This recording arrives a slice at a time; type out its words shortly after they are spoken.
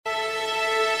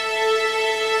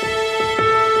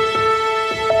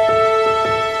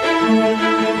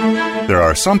There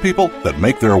are some people that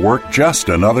make their work just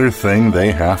another thing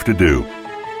they have to do.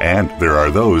 And there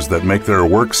are those that make their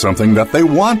work something that they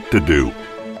want to do.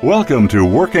 Welcome to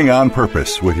Working on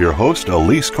Purpose with your host,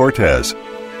 Elise Cortez.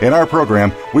 In our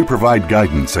program, we provide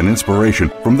guidance and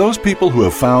inspiration from those people who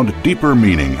have found deeper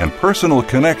meaning and personal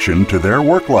connection to their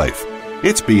work life.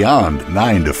 It's beyond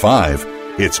 9 to 5.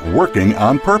 It's working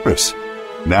on purpose.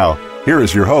 Now, here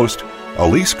is your host,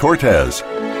 Elise Cortez.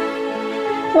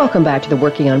 Welcome back to the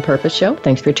Working on Purpose show.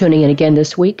 Thanks for tuning in again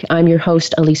this week. I'm your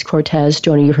host, Elise Cortez,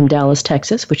 joining you from Dallas,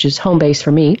 Texas, which is home base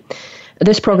for me.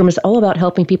 This program is all about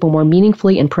helping people more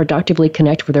meaningfully and productively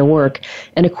connect with their work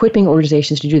and equipping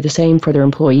organizations to do the same for their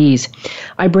employees.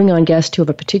 I bring on guests who have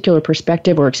a particular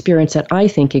perspective or experience that I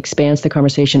think expands the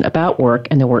conversation about work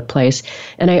and the workplace,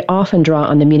 and I often draw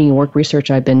on the meaning and work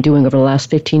research I've been doing over the last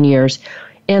 15 years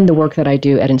and the work that I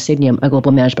do at Insigniam, a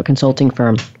global management consulting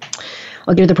firm.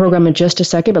 I'll get to the program in just a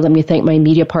second, but let me thank my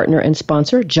media partner and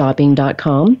sponsor,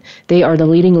 Jobbing.com. They are the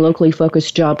leading locally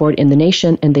focused job board in the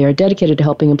nation, and they are dedicated to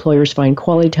helping employers find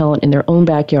quality talent in their own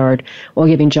backyard while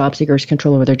giving job seekers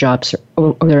control over their jobs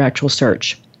or their actual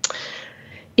search.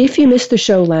 If you missed the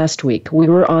show last week, we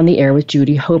were on the air with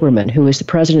Judy Hoberman, who is the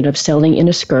president of Selling in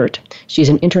a Skirt. She's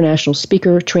an international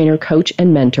speaker, trainer, coach,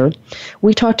 and mentor.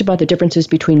 We talked about the differences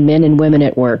between men and women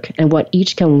at work and what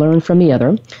each can learn from the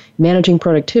other, managing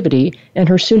productivity, and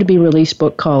her soon-to-be-released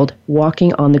book called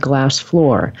Walking on the Glass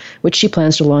Floor, which she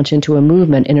plans to launch into a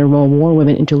movement and enroll more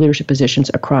women into leadership positions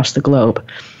across the globe.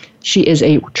 She is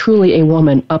truly a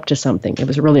woman up to something. It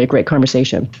was really a great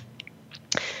conversation.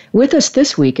 With us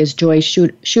this week is Joy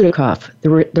Shudakoff,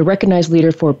 the recognized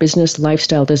leader for business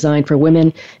lifestyle design for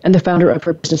women and the founder of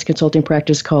her business consulting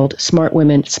practice called Smart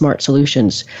Women, Smart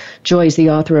Solutions. Joy is the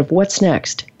author of What's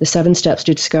Next? The 7 Steps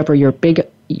to Discover Your Big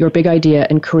Idea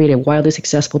and Create a Wildly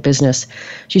Successful Business.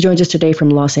 She joins us today from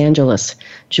Los Angeles.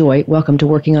 Joy, welcome to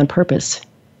Working on Purpose.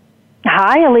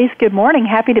 Hi, Elise. Good morning.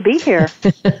 Happy to be here.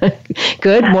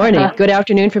 Good morning. Good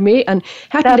afternoon for me. And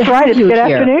happy to have you here. Good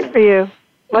afternoon for you.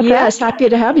 Yes, happy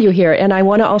to have you here. And I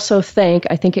want to also thank,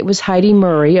 I think it was Heidi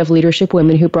Murray of Leadership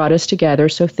Women who brought us together.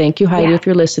 So thank you, Heidi, if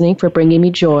you're listening, for bringing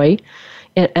me joy.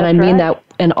 And I mean that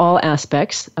in all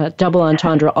aspects, double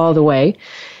entendre all the way.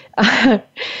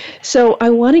 So I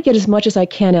want to get as much as I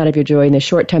can out of you, Joy, in the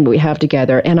short time that we have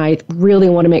together. And I really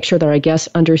want to make sure that our guests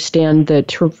understand the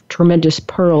tremendous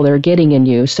pearl they're getting in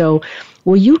you. So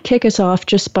will you kick us off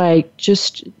just by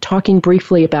talking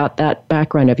briefly about that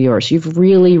background of yours? You've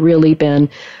really, really been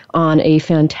on a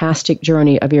fantastic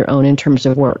journey of your own in terms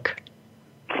of work.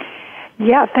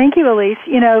 Yeah, thank you, Elise.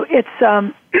 You know,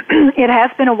 it's it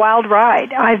has been a wild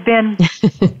ride. I've been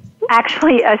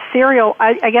actually I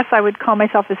guess I would call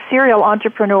myself a serial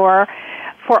entrepreneur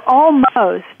for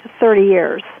almost 30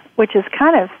 years, which is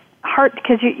kind of hard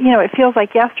because, you know, it feels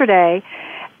like yesterday.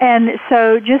 And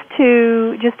so just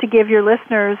to give your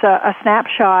listeners a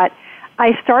snapshot,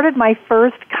 I started my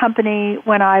first company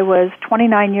when I was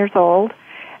 29 years old.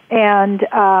 And,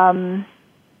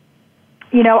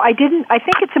 you know, I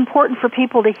think it's important for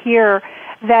people to hear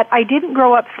that I didn't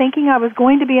grow up thinking I was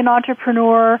going to be an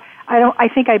entrepreneur. I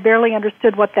think I barely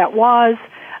understood what that was.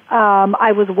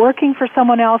 I was working for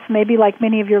someone else, maybe like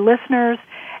many of your listeners.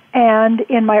 And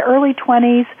in my early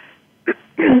 20s,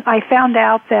 I found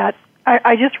out that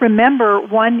I just remember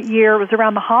one year, it was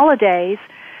around the holidays,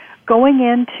 going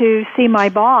in to see my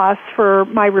boss for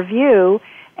my review.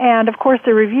 And, of course,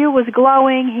 the review was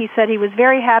glowing. He said he was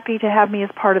very happy to have me as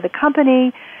part of the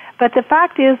company. But the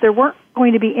fact is there weren't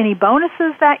going to be any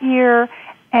bonuses that year.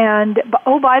 And,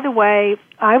 oh, by the way,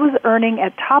 I was earning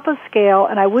at top of scale,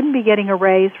 and I wouldn't be getting a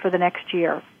raise for the next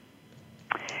year.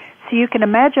 So you can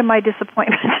imagine my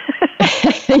disappointment.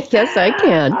 Yes, I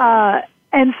can.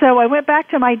 And so I went back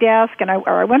to my desk, and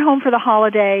I went home for the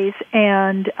holidays,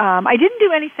 and I didn't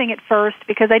do anything at first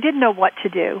because I didn't know what to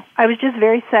do. I was just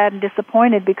very sad and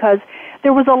disappointed because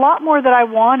there was a lot more that I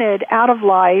wanted out of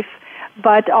life,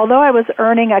 but although I was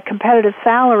earning a competitive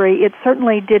salary, it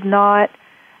certainly did not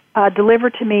deliver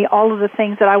to me all of the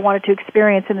things that I wanted to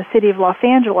experience in the city of Los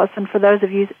Angeles. And for those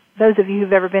of you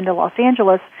who've ever been to Los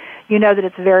Angeles, you know that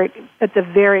it's a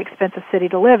very expensive city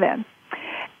to live in.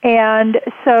 And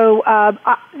so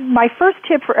my first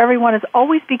tip for everyone is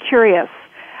always be curious,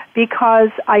 because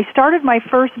I started my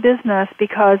first business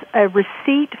because a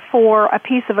receipt for a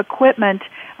piece of equipment,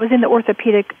 I was in the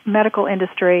orthopedic medical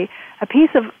industry, a piece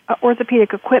of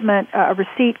orthopedic equipment, a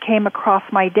receipt came across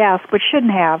my desk, which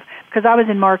shouldn't have, because I was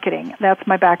in marketing. That's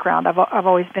my background. I've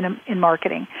always been in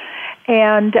marketing.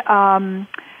 And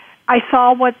I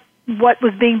saw what what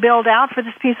was being billed out for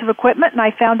this piece of equipment, and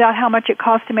I found out how much it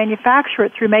cost to manufacture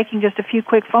it through making just a few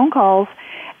quick phone calls.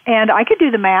 And I could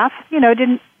do the math.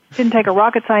 Didn't take a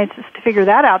rocket scientist to figure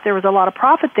that out. There was a lot of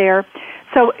profit there.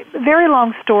 So, very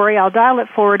long story. I'll dial it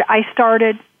forward. I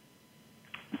started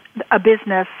a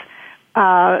business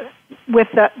with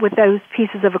those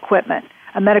pieces of equipment,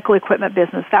 a medical equipment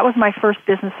business. That was my first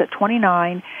business at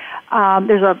 29.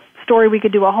 There's a story we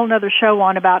could do a whole other show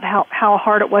on about how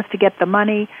hard it was to get the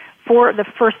money for the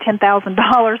first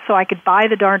 $10,000 so I could buy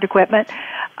the darned equipment.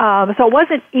 So it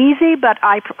wasn't easy, but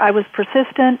I was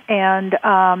persistent, and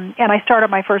I started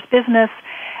my first business,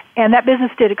 and that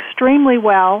business did extremely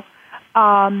well.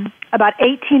 About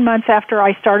 18 months after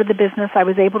I started the business, I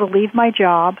was able to leave my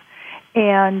job,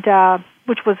 and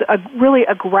which was really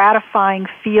a gratifying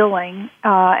feeling,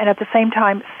 and at the same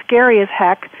time scary as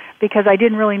heck because I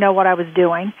didn't really know what I was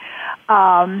doing.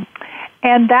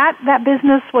 And that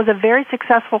business was a very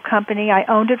successful company. I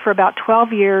owned it for about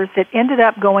 12 years. It ended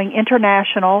up going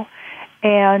international,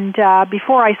 and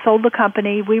before I sold the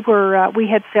company, we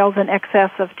had sales in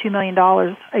excess of $2 million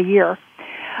a year.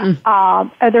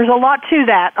 There's a lot to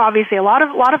that, obviously, a lot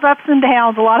of ups and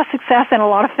downs, a lot of success and a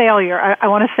lot of failure. I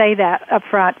want to say that up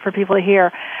front for people to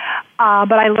hear.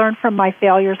 But I learned from my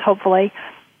failures, hopefully.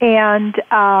 And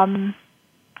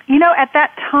at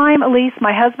that time, Elise,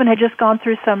 my husband had just gone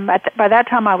through by that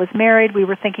time I was married. We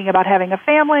were thinking about having a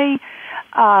family.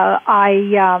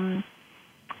 I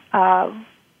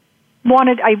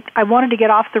wanted to get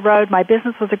off the road. My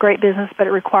business was a great business, but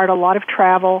it required a lot of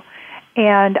travel.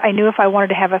 And I knew if I wanted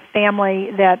to have a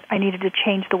family that I needed to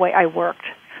change the way I worked.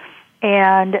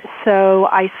 And so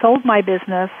I sold my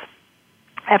business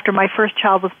after my first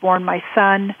child was born, my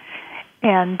son,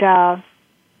 and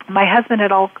my husband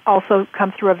had also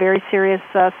come through a very serious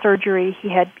surgery. He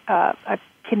had a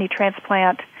kidney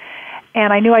transplant,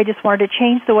 and I knew I just wanted to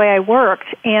change the way I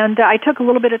worked. And I took a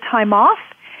little bit of time off,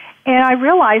 and I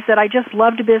realized that I just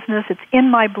loved business. It's in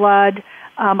my blood.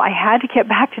 I had to get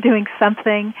back to doing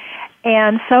something.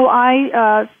 And so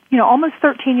I, almost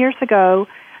 13 years ago,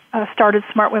 started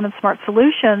Smart Women, Smart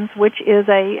Solutions, which is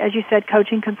as you said,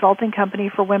 coaching consulting company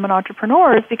for women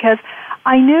entrepreneurs, because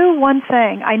I knew one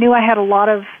thing. I knew I had a lot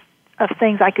of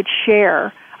things I could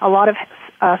share, a lot of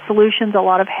solutions, a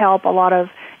lot of help, a lot of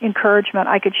encouragement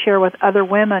I could share with other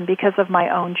women because of my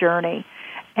own journey.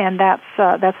 And that's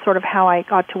sort of how I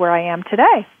got to where I am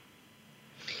today.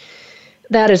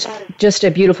 That is just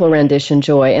a beautiful rendition,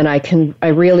 Joy, and I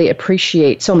really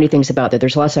appreciate so many things about that.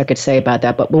 There's lots I could say about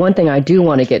that, but one thing I do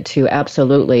want to get to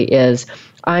absolutely is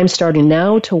I'm starting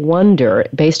now to wonder,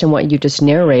 based on what you just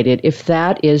narrated, if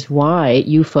that is why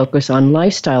you focus on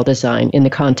lifestyle design in the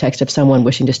context of someone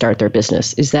wishing to start their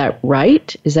business. Is that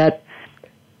right? Is that?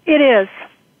 It is.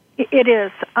 It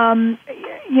is.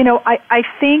 I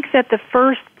think that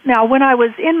now when I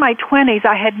was in my 20s,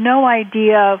 I had no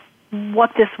idea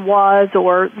what this was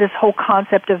or this whole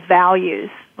concept of values,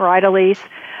 right, Elise?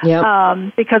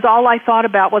 Yep. Because all I thought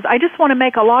about was I just want to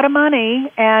make a lot of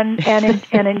money and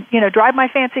drive my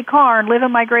fancy car and live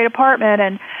in my great apartment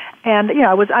and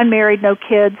I was unmarried, no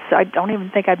kids. I don't even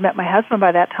think I'd met my husband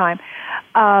by that time.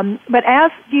 But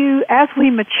as we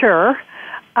mature,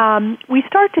 we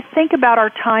start to think about our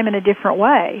time in a different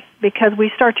way because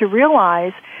we start to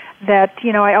realize that,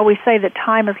 I always say that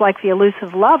time is like the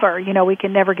elusive lover. We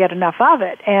can never get enough of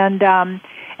it. And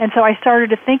so I started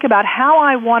to think about how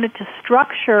I wanted to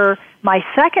structure my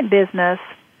second business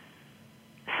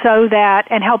so that,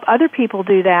 and help other people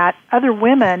do that, other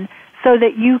women, so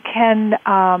that you can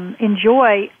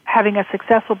enjoy having a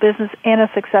successful business and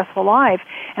a successful life.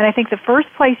 And I think the first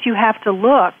place you have to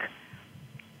look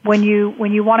when you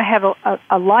want to have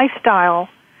a lifestyle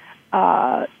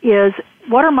is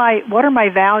what are my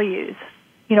values?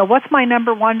 What's my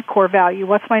number one core value?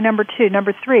 What's my number two,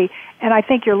 number three? And I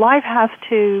think your life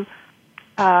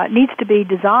needs to be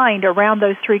designed around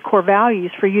those three core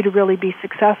values for you to really be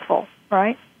successful,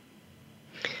 right?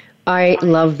 I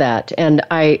love that. And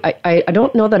I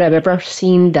don't know that I've ever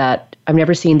seen that. I've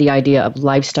never seen the idea of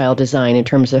lifestyle design in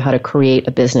terms of how to create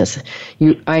a business.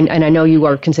 And I know you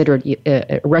are considered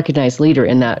a recognized leader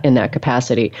in that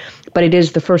capacity, but it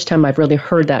is the first time I've really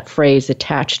heard that phrase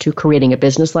attached to creating a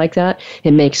business like that.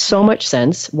 It makes so much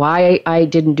sense. Why I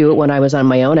didn't do it when I was on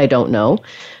my own, I don't know.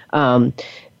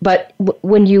 But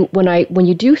when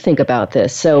you do think about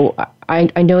this, so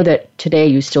I know that today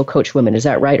you still coach women. Is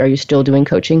that right? Are you still doing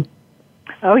coaching?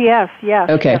 Oh, yes.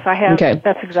 Okay. Yes, I have. Okay.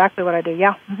 That's exactly what I do.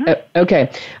 Yeah. Mm-hmm. Okay.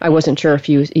 I wasn't sure if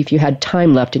you had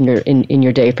time left in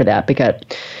your day for that, because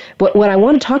what I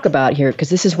want to talk about here,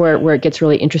 because this is where it gets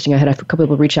really interesting. I had a couple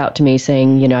people reach out to me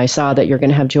saying, I saw that you're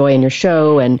going to have Joy in your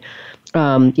show, and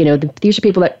These are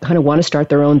people that kind of want to start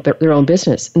their own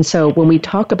business. And so when we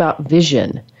talk about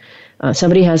vision,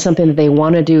 somebody has something that they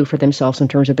want to do for themselves in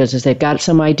terms of business. They've got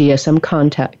some idea, some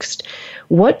context.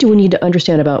 What do we need to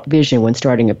understand about vision when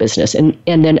starting a business? And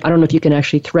then I don't know if you can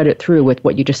actually thread it through with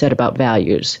what you just said about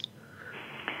values.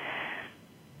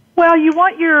 Well,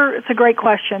 it's a great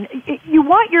question. You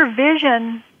want your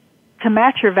vision to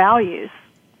match your values,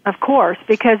 of course,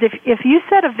 because if you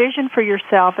set a vision for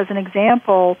yourself, as an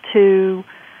example, to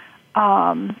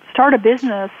start a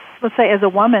business, let's say as a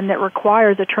woman that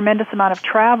requires a tremendous amount of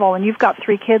travel, and you've got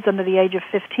 3 kids under the age of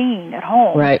 15 at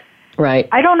home. Right.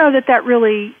 I don't know that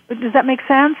really, does that make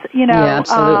sense? Yeah,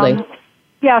 absolutely.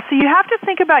 So you have to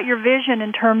think about your vision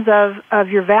in terms of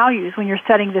your values when you're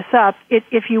setting this up,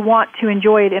 if you want to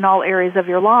enjoy it in all areas of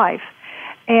your life.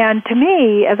 And to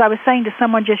me, as I was saying to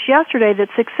someone just yesterday, that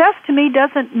success to me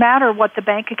doesn't matter what the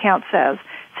bank account says.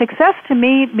 Success to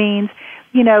me means,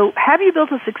 have you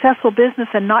built a successful business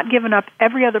and not given up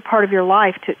every other part of your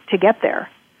life to get there?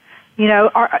 And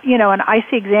I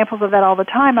see examples of that all the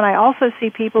time, and I also see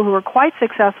people who are quite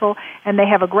successful, and they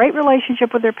have a great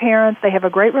relationship with their parents, they have a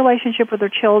great relationship with their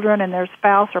children and their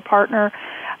spouse or partner,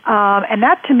 and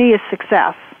that to me is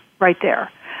success right there.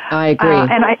 I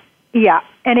agree.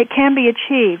 And it can be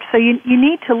achieved. So you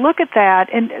need to look at that.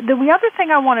 And the other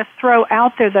thing I want to throw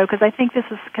out there, though, because I think this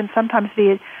can sometimes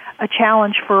be a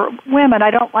challenge for women.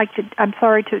 I'm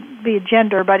sorry to be a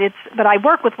gender, but I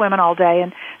work with women all day,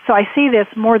 and so I see this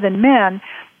more than men.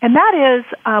 And that is,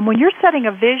 when you're setting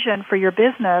a vision for your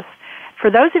business, for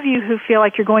those of you who feel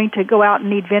like you're going to go out and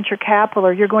need venture capital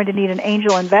or you're going to need an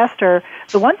angel investor,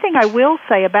 the one thing I will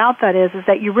say about that is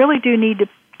that you really do need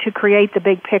to create the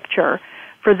big picture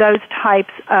for those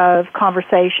types of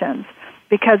conversations,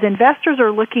 because investors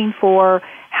are looking for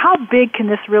how big can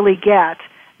this really get,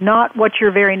 not what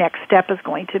your very next step is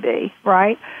going to be,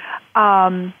 right?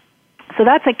 So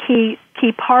that's a key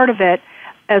part of it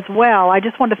as well. I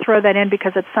just want to throw that in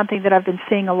because it's something that I've been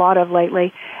seeing a lot of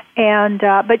lately. And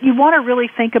but you want to really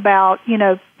think about,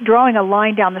 drawing a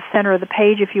line down the center of the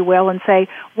page, if you will, and say,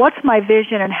 what's my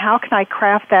vision and how can I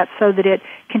craft that so that it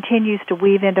continues to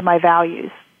weave into my values?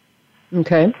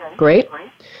 Okay, great.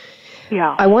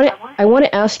 Yeah. I want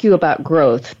to ask you about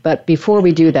growth, but before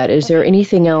we do that, is there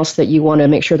anything else that you want to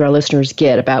make sure that our listeners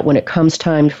get about when it comes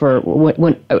time for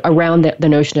when around the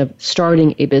notion of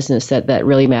starting a business that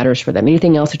really matters for them?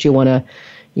 Anything else that you want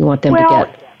them to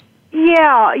get?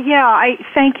 Yeah. I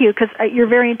thank you because you're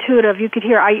very intuitive. You could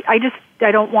hear.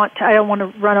 I don't want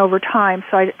to run over time,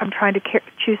 so I'm trying to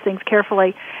choose things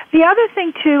carefully. The other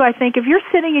thing too, I think, if you're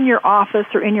sitting in your office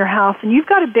or in your house and you've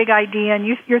got a big idea and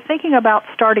you're thinking about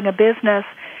starting a business,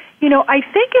 I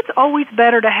think it's always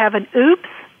better to have an oops.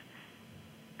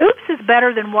 Oops is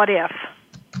better than what if,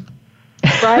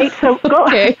 right? So go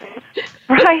okay.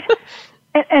 Right.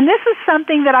 And this is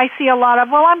something that I see a lot of,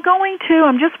 I'm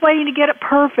just waiting to get it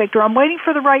perfect, or I'm waiting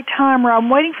for the right time, or I'm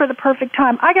waiting for the perfect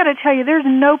time. I got to tell you, there's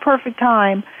no perfect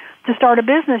time to start a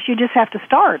business. You just have to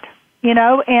start,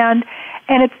 and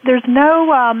there's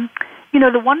no,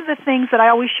 one of the things that I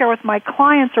always share with my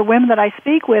clients or women that I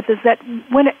speak with is that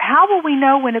how will we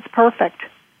know when it's perfect?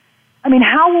 I mean,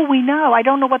 how will we know? I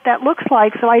don't know what that looks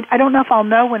like, so I don't know if I'll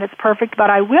know when it's perfect,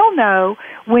 but I will know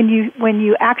when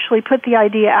you actually put the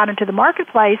idea out into the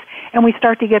marketplace and we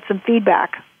start to get some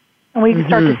feedback and we can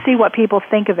start to see what people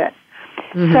think of it.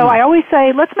 Mm-hmm. So I always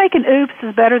say, let's make an oops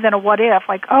is better than a what if.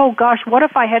 Like, oh gosh, what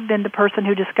if I had been the person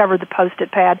who discovered the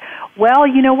Post-it pad? Well,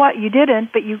 you know what? You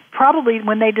didn't, but you probably,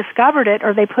 when they discovered it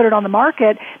or they put it on the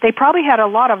market, they probably had a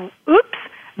lot of oops,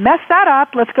 messed that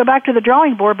up, let's go back to the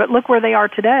drawing board, but look where they are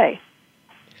today.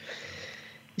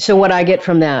 So what I get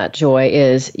from that, Joy,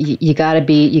 is you got to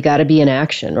be in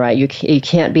action, right? You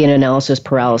can't be in analysis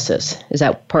paralysis. Is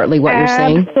that partly what you're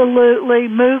saying? Absolutely.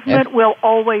 Movement will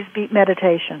always beat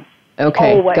meditation.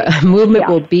 Okay. Always. Movement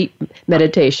will beat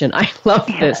meditation. I love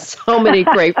this. So many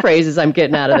great phrases I'm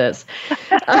getting out of this.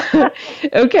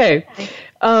 Okay.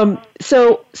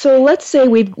 So let's say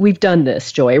we've done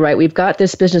this, Joy, right? We've got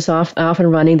this business off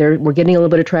and running. We're getting a little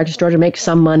bit of traction, starting to make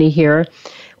some money here.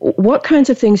 What kinds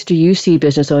of things do you see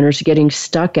business owners getting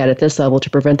stuck at this level to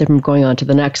prevent them from going on to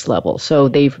the next level? So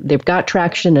they've got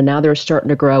traction and now they're starting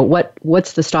to grow.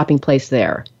 What's the stopping place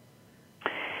there?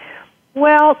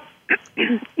 Well,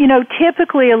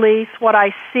 typically, Elise, what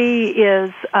I see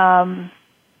is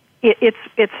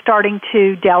it's starting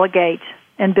to delegate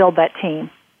and build that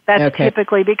team. That's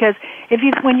typically because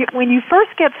when you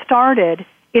first get started,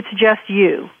 it's just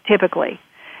you typically.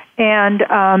 And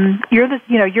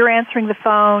you're answering the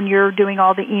phone, you're doing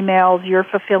all the emails, you're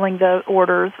fulfilling the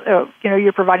orders,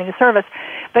 you're providing the service.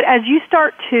 But as you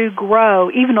start to grow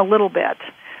even a little bit,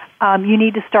 you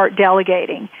need to start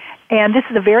delegating. And this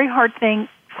is a very hard thing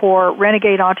for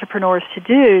renegade entrepreneurs to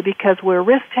do because we're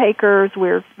risk takers.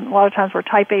 A lot of times we're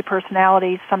type A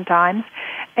personalities sometimes,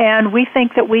 and we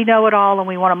think that we know it all and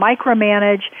we want to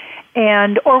micromanage,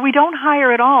 or we don't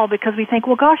hire at all because we think,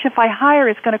 well, gosh, if I hire,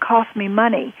 it's going to cost me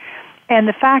money. And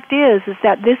the fact is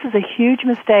that this is a huge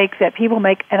mistake that people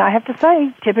make, and I have to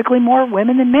say, typically more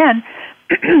women than men,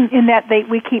 in that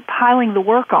we keep piling the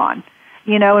work on,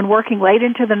 and working late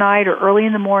into the night or early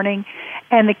in the morning.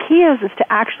 And the key is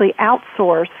to actually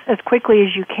outsource as quickly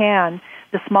as you can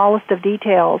the smallest of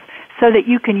details so that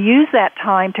you can use that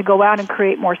time to go out and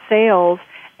create more sales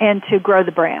and to grow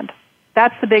the brand.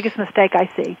 That's the biggest mistake I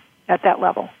see at that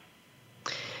level.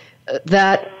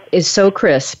 That is so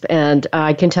crisp, and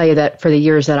I can tell you that for the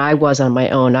years that I was on my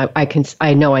own,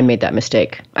 I know I made that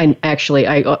mistake. I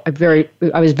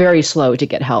was very slow to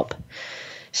get help.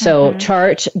 So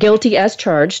guilty as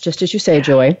charged, just as you say,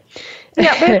 Joy.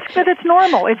 Yeah, but it's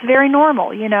normal. It's very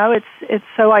normal. It's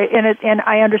so and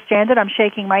I understand it. I'm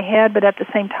shaking my head, but at the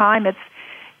same time, it's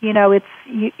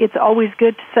always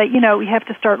good to say, you have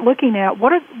to start looking at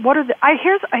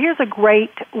here's a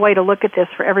great way to look at this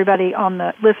for everybody on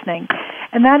the listening,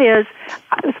 and that is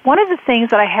one of the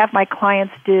things that I have my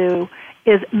clients do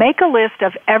is make a list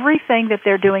of everything that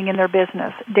they're doing in their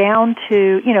business, down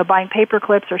to buying paper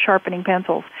clips or sharpening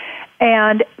pencils,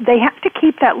 and they have to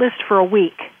keep that list for a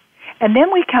week, and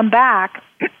then we come back,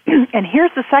 and here's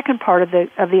the second part of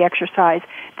the exercise.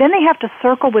 Then they have to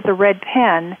circle with a red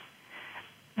pen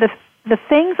the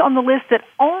things on the list that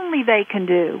only they can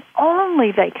do,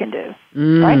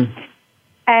 right?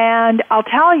 And I'll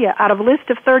tell you, out of a list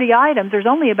of 30 items, there's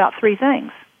only about 3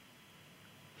 things.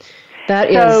 That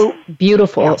is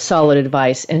beautiful, solid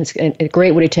advice, and it's a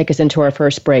great way to take us into our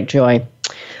first break, Joy.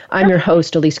 I'm your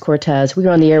host, Elise Cortez.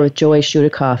 We're on the air with Joy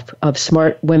Shudakoff of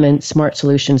Smart Women, Smart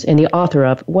Solutions, and the author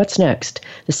of What's Next?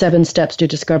 The 7 Steps to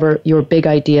Discover Your Big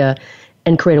Idea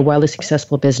and Create a Wildly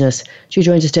Successful Business. She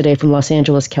joins us today from Los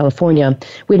Angeles, California.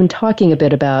 We've been talking a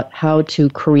bit about how to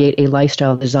create a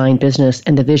lifestyle design business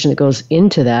and the vision that goes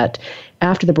into that.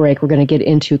 After the break, we're going to get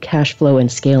into cash flow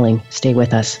and scaling. Stay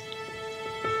with us.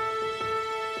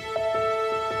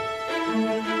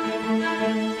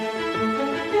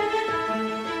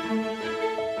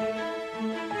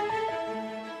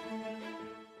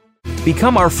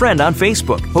 Become our friend on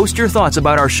Facebook. Post your thoughts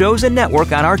about our shows and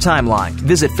network on our timeline.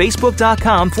 Visit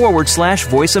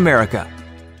Facebook.com/Voice America.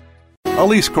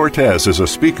 Elise Cortez is a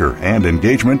speaker and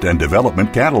engagement and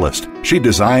development catalyst. She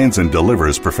designs and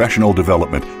delivers professional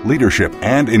development, leadership,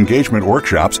 and engagement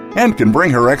workshops and can bring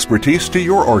her expertise to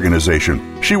your organization.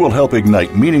 She will help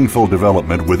ignite meaningful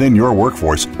development within your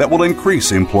workforce that will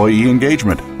increase employee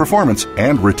engagement, performance,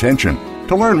 and retention.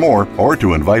 To learn more or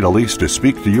to invite Elise to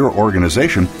speak to your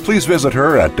organization, please visit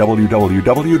her at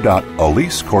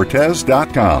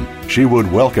www.elisecortez.com. She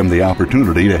would welcome the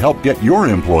opportunity to help get your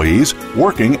employees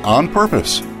working on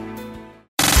purpose.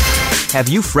 Have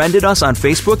you friended us on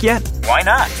Facebook yet? Why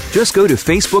not? Just go to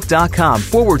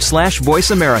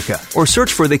facebook.com/Voice America or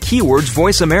search for the keywords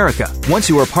Voice America. Once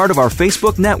you are part of our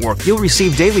Facebook network, you'll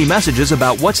receive daily messages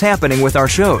about what's happening with our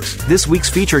shows, this week's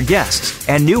featured guests,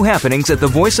 and new happenings at the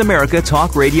Voice America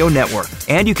Talk Radio Network.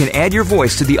 And you can add your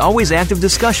voice to the always active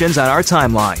discussions on our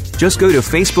timeline. Just go to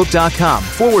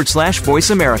facebook.com/Voice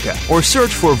America or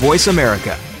search for Voice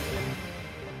America.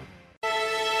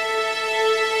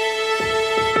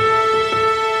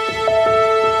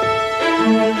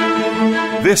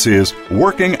 This is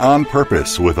Working on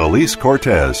Purpose with Elise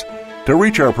Cortez. To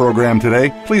reach our program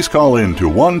today, please call in to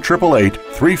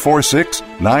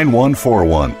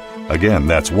 1-888-346-9141. Again,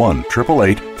 that's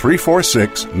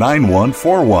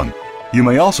 1-888-346-9141. You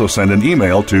may also send an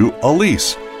email to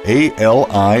Elise,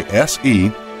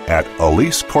 A-L-I-S-E, at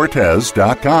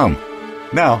EliseCortez.com.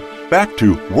 Now, back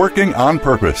to Working on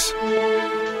Purpose.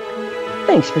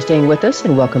 Thanks for staying with us,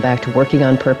 and welcome back to Working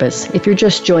on Purpose. If you're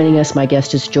just joining us, my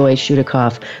guest is Joy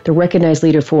Shudakoff, the recognized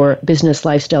leader for business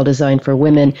lifestyle design for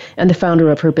women and the founder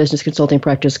of her business consulting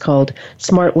practice called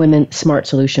Smart Women, Smart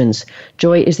Solutions.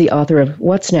 Joy is the author of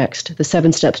What's Next? The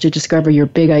 7 Steps to Discover Your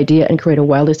Big Idea and Create a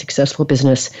Wildly Successful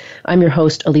Business. I'm your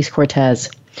host, Elise Cortez.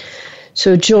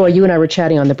 So, Joy, you and I were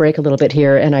chatting on the break a little bit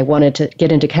here, and I wanted to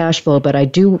get into cash flow, but I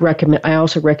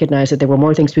also recognize that there were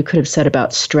more things we could have said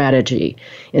about strategy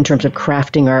in terms of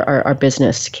crafting our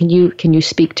business. Can you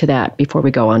speak to that before we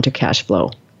go on to cash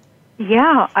flow?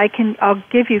 Yeah, I can. I'll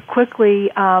give you quickly.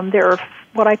 There are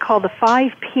what I call the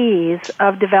 5 Ps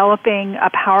of developing a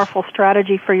powerful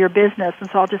strategy for your business, and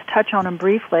so I'll just touch on them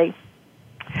briefly.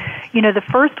 The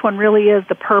first one really is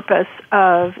the purpose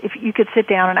of, if you could sit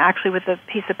down and actually with a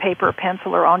piece of paper or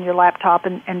pencil or on your laptop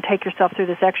and take yourself through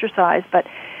this exercise, but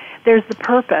there's the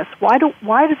purpose. Why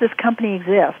does this company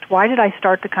exist? Why did I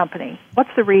start the company?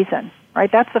 What's the reason?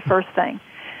 Right? That's the first thing.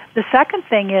 The second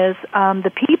thing is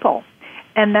the people,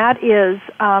 and that is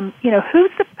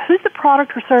who's the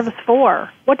product or service for?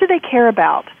 What do they care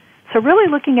about? So really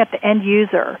looking at the end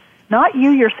user, not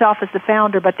you yourself as the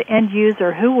founder, but the end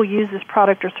user who will use this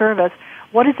product or service.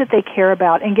 What is it they care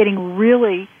about? And getting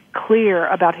really clear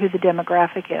about who the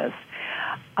demographic is.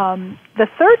 The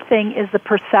third thing is the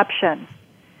perception.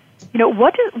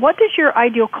 What does your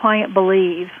ideal client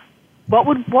believe? What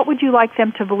would you like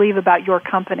them to believe about your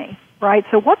company, right?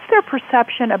 So what's their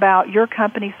perception about your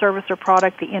company, service, or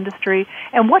product, the industry,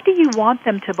 and what do you want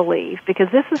them to believe? Because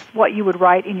this is what you would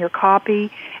write in your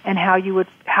copy and how you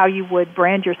would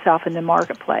brand yourself in the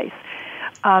marketplace.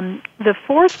 The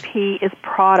fourth P is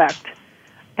product,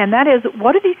 and that is,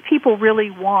 what do these people really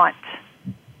want?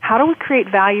 How do we create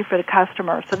value for the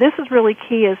customer? So this is really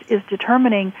key, is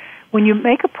determining when you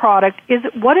make a product,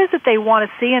 what is it they want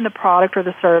to see in the product or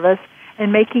the service,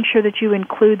 and making sure that you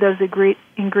include those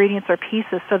ingredients or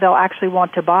pieces so they'll actually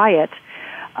want to buy it.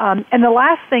 And the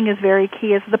last thing is very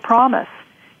key, is the promise.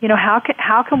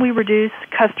 How can we reduce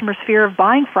customers' fear of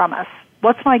buying from us?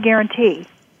 What's my guarantee?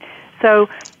 So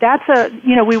that's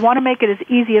we want to make it as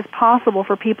easy as possible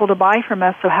for people to buy from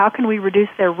us, so how can we reduce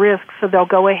their risk so they'll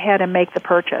go ahead and make the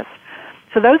purchase?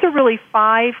 So those are really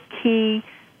 5 key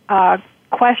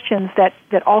questions that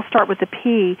all start with the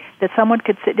P that someone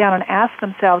could sit down and ask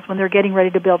themselves when they're getting ready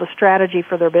to build a strategy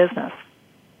for their business.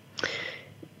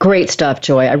 Great stuff,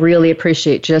 Joy. I really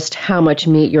appreciate just how much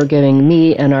meat you're giving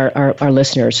me and our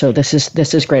listeners. So this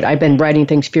is great. I've been writing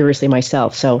things furiously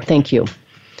myself, so thank you.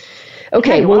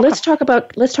 Okay, well, let's talk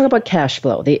about cash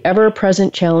flow, the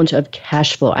ever-present challenge of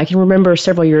cash flow. I can remember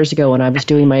several years ago when I was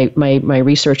doing my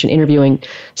research and interviewing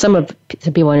some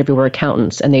people I interview were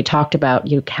accountants, and they talked about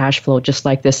cash flow just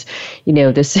like this,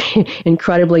 this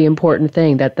incredibly important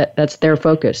thing that's their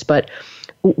focus. But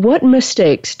what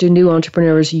mistakes do new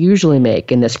entrepreneurs usually make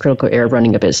in this critical area of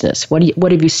running a business? What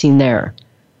have you seen there?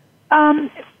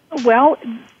 Well,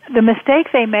 the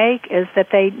mistake they make is that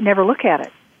they never look at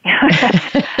it.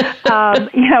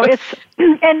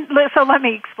 So let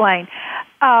me explain.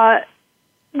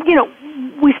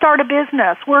 We start a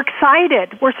business. We're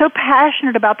excited. We're so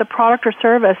passionate about the product or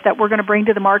service that we're going to bring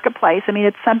to the marketplace. I mean,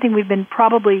 it's something we've been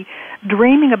probably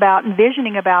dreaming about,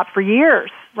 envisioning about for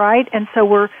years, right? And so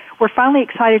we're finally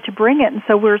excited to bring it. And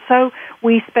so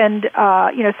we spend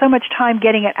so much time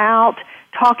getting it out,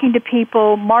 talking to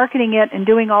people, marketing it, and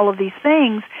doing all of these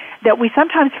things that we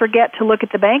sometimes forget to look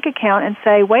at the bank account and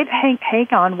say, hang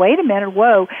on, wait a minute,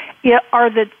 whoa, are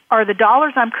the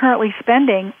dollars I'm currently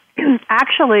spending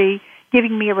actually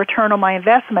giving me a return on my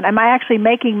investment? Am I actually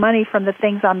making money from the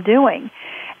things I'm doing?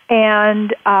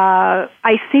 And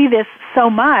I see this so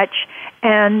much,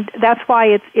 and that's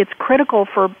why it's critical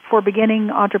for beginning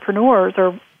entrepreneurs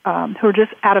or who are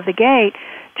just out of the gate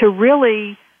to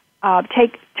really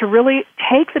take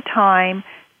the time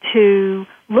to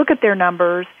look at their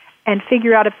numbers and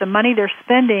figure out if the money they're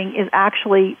spending is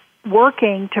actually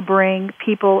working to bring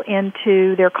people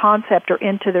into their concept or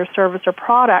into their service or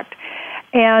product.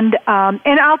 And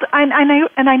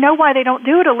I know why they don't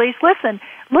do it, Elise. Listen,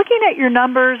 looking at your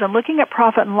numbers and looking at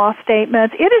profit and loss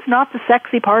statements, it is not the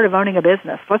sexy part of owning a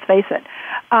business, let's face it.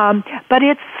 But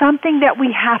it's something that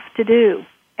we have to do.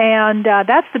 And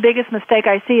that's the biggest mistake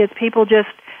I see, is people just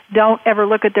don't ever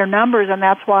look at their numbers, and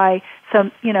that's why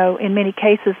in many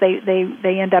cases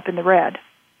they end up in the red.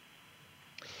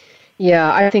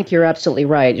 Yeah, I think you're absolutely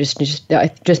right.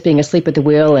 Just being asleep at the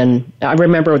wheel. And I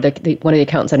remember one of the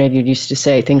accountants I interviewed used to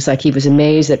say things like he was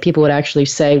amazed that people would actually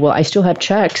say, well, I still have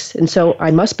checks, and so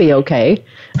I must be okay.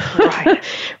 Right.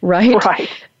 Right?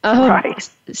 Right.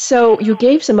 So you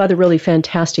gave some other really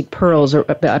fantastic pearls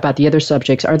about the other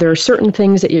subjects. Are there certain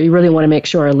things that you really want to make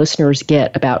sure our listeners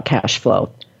get about cash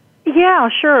flow? Yeah,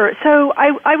 sure. So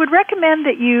I would recommend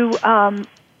that you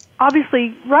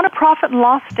obviously run a profit and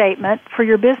loss statement for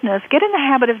your business. Get in the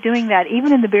habit of doing that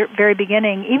even in the very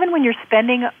beginning, even when you're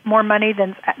spending more money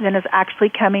than is actually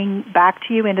coming back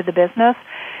to you into the business.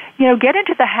 Get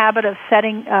into the habit of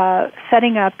setting up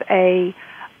a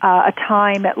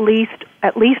time at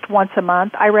least once a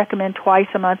month. I recommend twice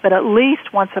a month, but at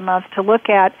least once a month to look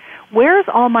at where's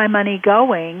all my money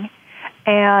going,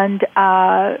 and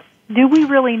do we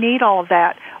really need all of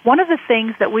that? One of the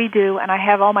things that we do, and I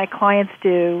have all my clients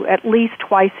do at least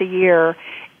twice a year,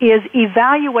 is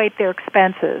evaluate their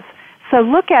expenses. So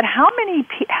look at how many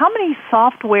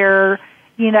software,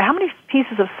 how many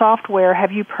pieces of software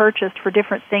have you purchased for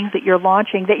different things that you're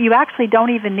launching that you actually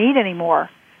don't even need anymore.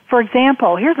 For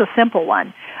example, here's a simple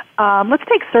one. Let's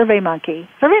take SurveyMonkey.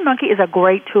 SurveyMonkey is a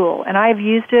great tool, and I've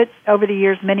used it over the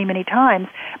years many, many times,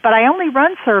 but I only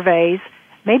run surveys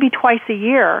maybe twice a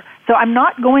year, so I'm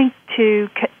not going to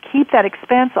keep that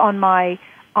expense on my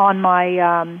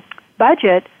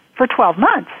budget for 12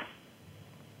 months.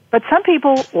 But some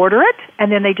people order it,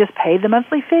 and then they just pay the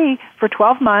monthly fee for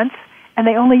 12 months, and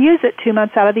they only use it 2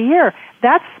 months out of the year.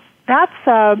 Those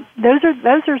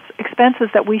are expenses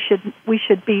that we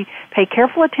should pay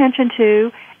careful attention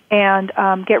to and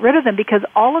get rid of them, because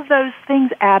all of those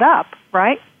things add up,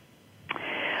 right?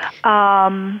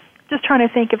 Just trying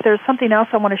to think if there's something else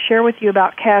I want to share with you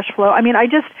about cash flow. I mean, I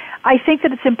think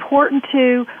that it's important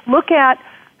to look at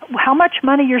how much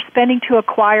money you're spending to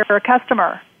acquire a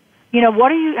customer.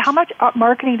 How much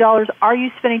marketing dollars are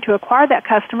you spending to acquire that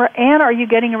customer, and are you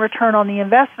getting a return on the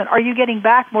investment? Are you getting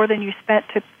back more than you spent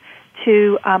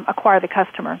to acquire the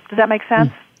customer? Does that make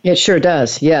sense? It sure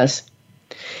does, yes.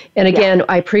 And again,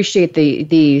 I appreciate the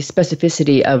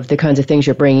specificity of the kinds of things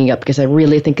you're bringing up, because I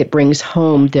really think it brings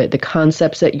home the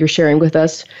concepts that you're sharing with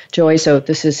us, Joy. So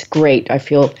this is great. I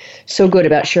feel so good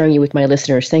about sharing you with my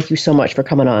listeners. Thank you so much for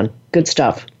coming on. Good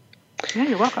stuff. Yeah,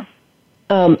 you're welcome.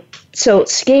 So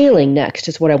scaling next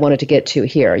is what I wanted to get to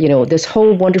here. This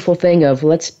whole wonderful thing of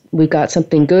we've got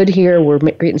something good here, we're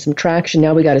getting some traction,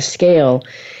 now we got to scale.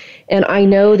 And I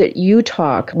know that you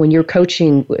talk when you're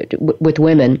coaching with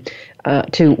women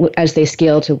as they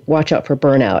scale to watch out for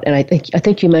burnout. And I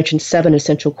think you mentioned 7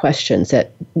 essential questions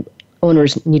that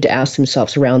owners need to ask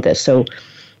themselves around this. So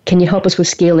can you help us with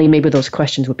scaling? Maybe those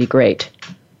questions would be great.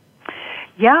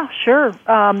 Yeah, sure.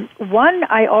 One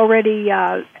I already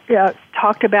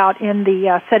talked about in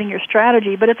the setting your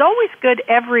strategy, but it's always good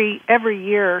every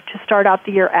year to start out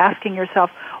the year asking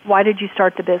yourself, why did you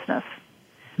start the business?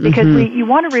 Because you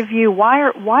want to review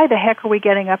why the heck are we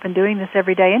getting up and doing this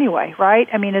every day anyway, right?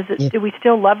 I mean, do we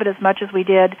still love it as much as we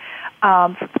did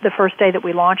the first day that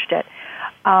we launched it?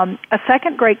 A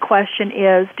second great question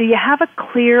is, do you have a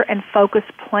clear and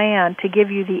focused plan to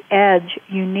give you the edge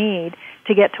you need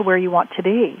to get to where you want to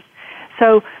be?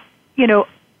 So,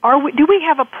 do we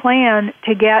have a plan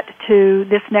to get to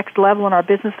this next level in our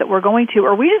business that we're going to, or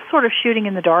are we just sort of shooting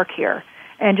in the dark here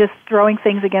and just throwing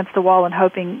things against the wall and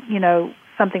hoping,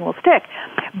 something will stick?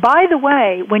 By the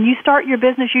way, when you start your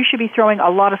business, you should be throwing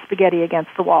a lot of spaghetti against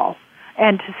the wall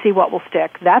and to see what will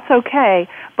stick. That's okay,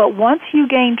 but once you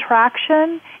gain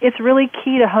traction, it's really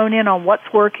key to hone in on what's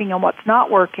working and what's not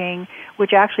working,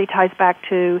 which actually ties back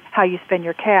to how you spend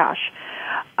your cash.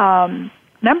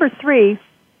 Number 3,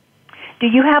 do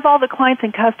you have all the clients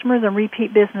and customers and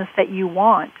repeat business that you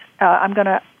want? I'm going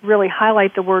to really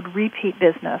highlight the word repeat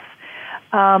business.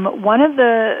 One of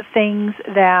the things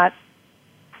that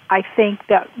I think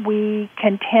that we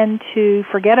can tend to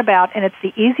forget about, and it's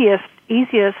the easiest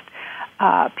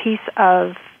piece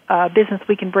of business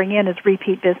we can bring in, is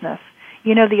repeat business.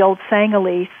 You know the old saying,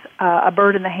 Elise, a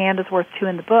bird in the hand is worth 2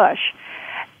 in the bush.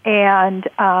 And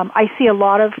I see a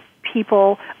lot of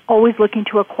people always looking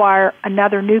to acquire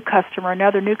another new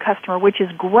customer, which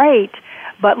is great,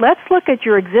 but let's look at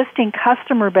your existing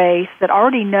customer base that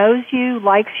already knows you,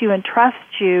 likes you, and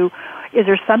trusts you. Is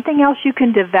there something else you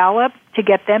can develop to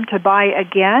get them to buy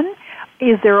again?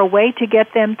 Is there a way to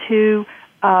get them to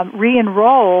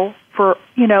re-enroll for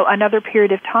another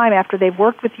period of time after they've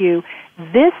worked with you?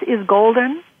 This is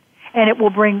golden, and it will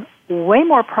bring way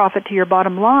more profit to your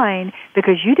bottom line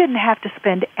because you didn't have to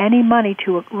spend any money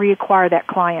to reacquire that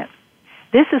client.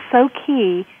 This is so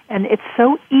key, and it's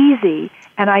so easy,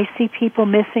 and I see people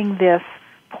missing this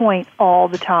point all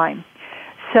the time.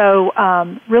 So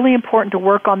really important to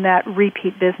work on that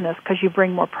repeat business because you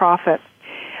bring more profit.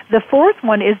 The fourth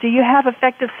one is, do you have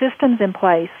effective systems in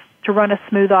place to run a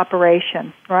smooth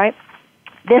operation, right?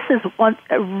 This is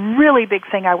a really big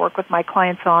thing I work with my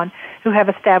clients on who have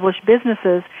established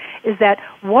businesses, is that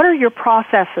what are your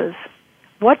processes?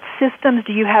 What systems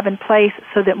do you have in place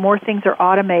so that more things are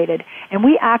automated? And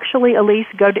we actually, Elise,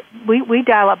 we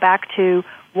dial it back to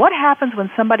what happens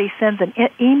when somebody sends an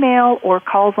email or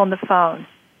calls on the phone.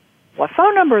 What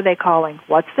phone number are they calling?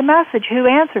 What's the message? Who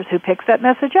answers? Who picks that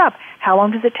message up? How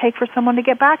long does it take for someone to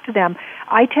get back to them?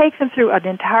 I take them through an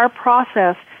entire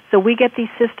process so we get these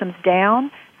systems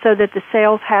down so that the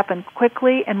sales happen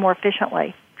quickly and more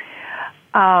efficiently.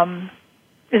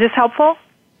 Is this helpful?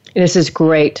 This is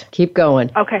great. Keep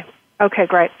going. Okay,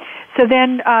 great. So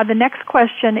then the next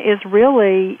question is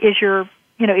really, is your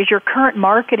is your current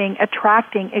marketing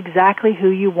attracting exactly who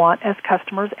you want as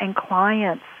customers and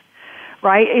clients?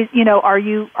 Right? Are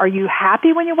you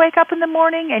happy when you wake up in the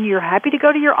morning and you're happy to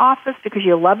go to your office because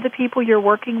you love the people you're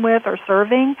working with or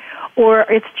serving? Or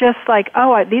it's just like,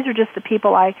 these are just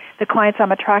the clients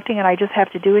I'm attracting and I just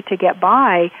have to do it to get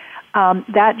by.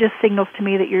 That just signals to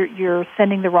me that you're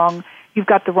sending you've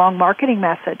got the wrong marketing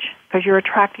message because you're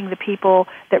attracting the people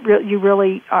that you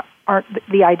really aren't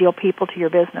the ideal people to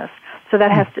your business. So that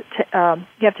has to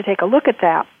you have to take a look at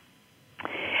that.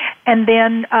 And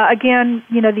then, again,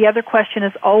 the other question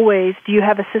is always, do you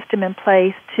have a system in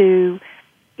place to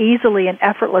easily and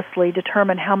effortlessly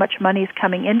determine how much money is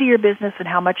coming into your business and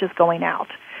how much is going out,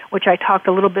 which I talked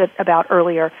a little bit about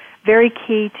earlier. Very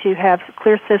key to have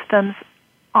clear systems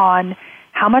on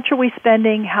how much are we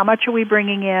spending, how much are we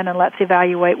bringing in, and let's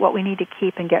evaluate what we need to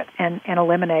keep and get and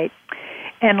eliminate.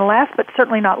 And last but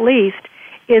certainly not least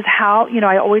is how,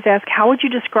 I always ask, how would you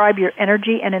describe your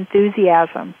energy and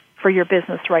enthusiasm for your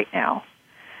business right now?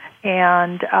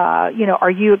 And,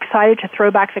 are you excited to throw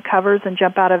back the covers and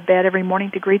jump out of bed every morning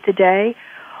to greet the day?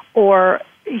 Or,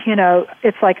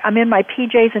 it's like I'm in my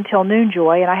PJs until noon,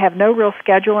 Joy, and I have no real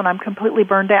schedule and I'm completely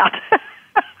burned out.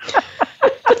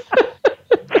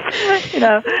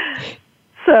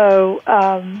 So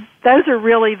those are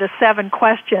really the 7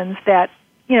 questions that,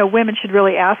 women should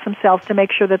really ask themselves to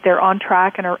make sure that they're on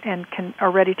track and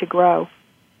are ready to grow.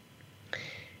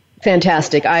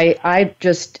 Fantastic. I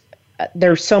just,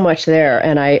 there's so much there.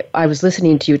 And I was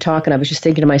listening to you talk and I was just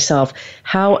thinking to myself,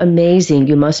 how amazing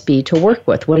you must be to work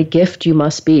with. What a gift you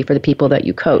must be for the people that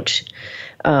you coach.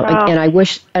 Wow. And I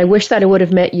wish that I would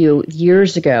have met you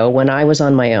years ago when I was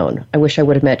on my own. I wish I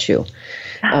would have met you.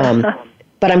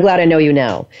 But I'm glad I know you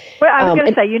now. Well, I was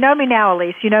going to say, you know me now,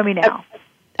 Elise. You know me now.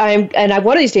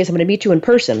 One of these days I'm going to meet you in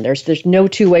person. There's no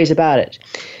two ways about it.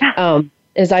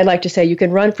 As I like to say, you can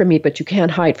run from me, but you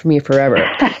can't hide from me forever.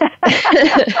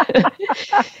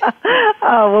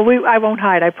 I won't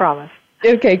hide, I promise.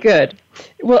 Okay, good.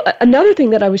 Well, another thing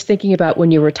that I was thinking about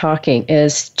when you were talking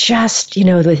is just,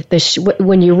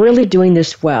 when you're really doing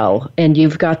this well and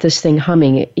you've got this thing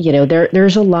humming,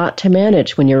 there's a lot to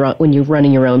manage when you're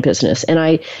running your own business.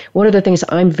 And one of the things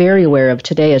I'm very aware of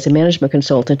today as a management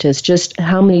consultant is just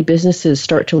how many businesses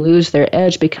start to lose their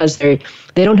edge because they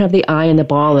don't have the eye on the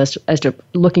ball as to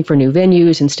looking for new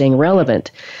venues and staying relevant.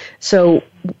 So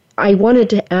I wanted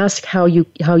to ask how you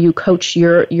coach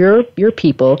your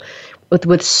people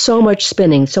with so much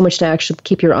spinning, so much to actually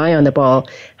keep your eye on the ball.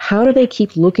 How do they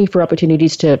keep looking for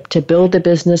opportunities to build the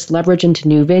business, leverage into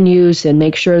new venues, and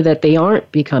make sure that they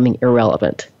aren't becoming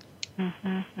irrelevant?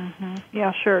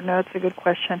 Yeah, sure. No, it's a good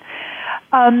question.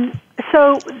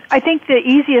 So I think the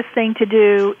easiest thing to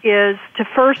do is to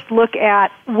first look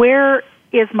at where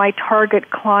is my target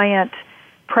client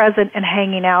present and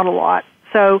hanging out a lot.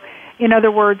 So, in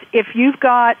other words, if you've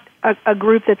got a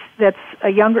group that's a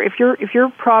younger, if your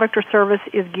product or service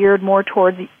is geared more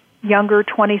towards younger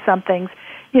 20-somethings,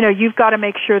 you've got to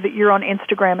make sure that you're on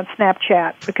Instagram and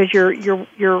Snapchat because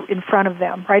you're in front of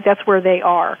them, right? That's where they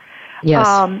are. Yes.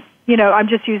 I'm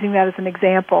just using that as an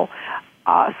example.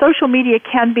 Social media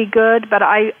can be good, but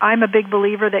I'm a big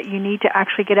believer that you need to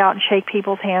actually get out and shake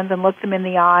people's hands and look them in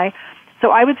the eye.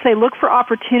 So I would say look for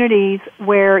opportunities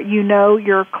where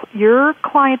your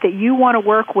client that you want to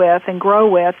work with and grow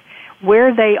with,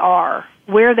 where they are,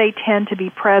 where they tend to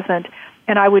be present,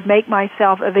 and I would make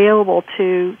myself available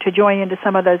to join into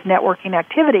some of those networking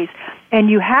activities. And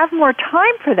you have more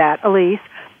time for that, Elise,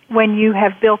 when you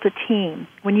have built a team,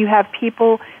 when you have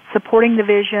people supporting the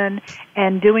vision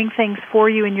and doing things for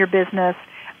you in your business,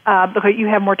 because you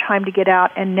have more time to get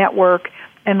out and network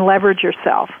and leverage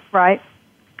yourself, right?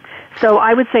 So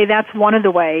I would say that's one of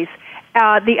the ways.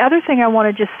 The other thing I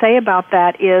want to just say about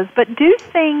that is, but do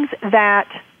things that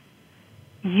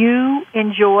you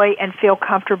enjoy and feel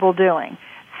comfortable doing.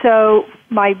 So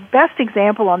my best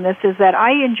example on this is that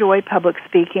I enjoy public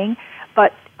speaking,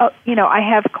 but I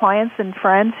have clients and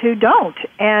friends who don't.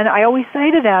 And I always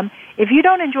say to them, if you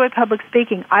don't enjoy public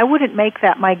speaking, I wouldn't make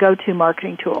that my go-to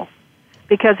marketing tool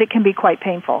because it can be quite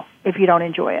painful if you don't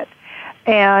enjoy it.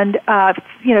 And,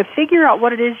 figure out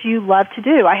what it is you love to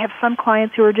do. I have some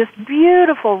clients who are just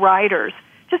beautiful writers,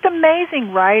 just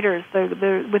amazing writers with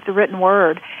the written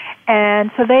word. And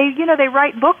so they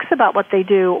write books about what they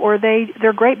do, or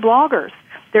they're great bloggers.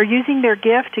 They're using their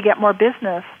gift to get more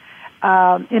business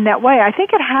in that way. I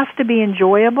think it has to be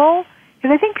enjoyable,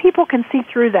 because I think people can see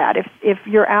through that if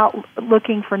you're out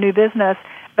looking for new business,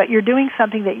 but you're doing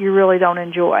something that you really don't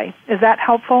enjoy. Is that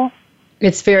helpful?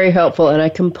 It's very helpful, and I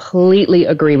completely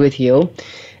agree with you.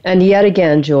 And yet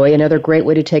again, Joy, another great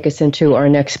way to take us into our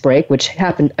next break, which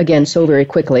happened again so very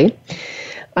quickly.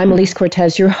 I'm Elise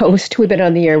Cortez, your host. We've been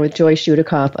on the air with Joy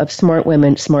Shudakoff of Smart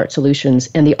Women, Smart Solutions,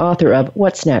 and the author of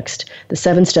What's Next? The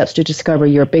 7 Steps to Discover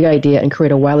Your Big Idea and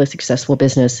Create a Wildly Successful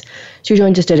Business. She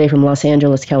joins us today from Los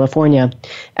Angeles, California.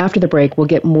 After the break, we'll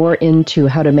get more into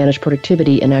how to manage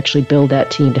productivity and actually build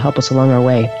that team to help us along our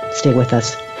way. Stay with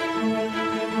us.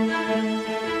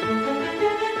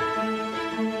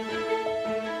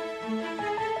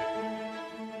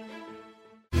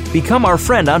 Become our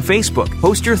friend on Facebook.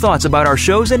 Post your thoughts about our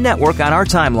shows and network on our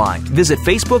timeline. Visit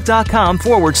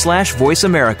facebook.com/Voice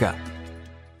America.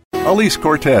 Elise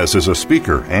Cortez is a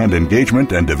speaker and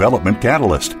engagement and development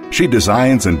catalyst. She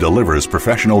designs and delivers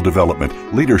professional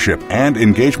development, leadership, and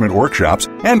engagement workshops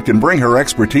and can bring her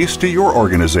expertise to your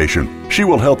organization. She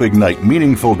will help ignite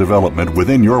meaningful development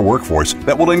within your workforce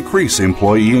that will increase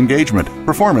employee engagement,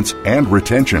 performance, and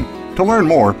retention. To learn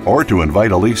more or to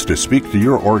invite Elise to speak to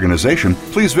your organization,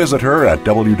 please visit her at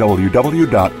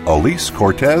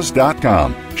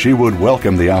www.elisecortez.com. She would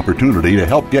welcome the opportunity to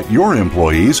help get your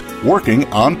employees working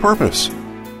on purpose.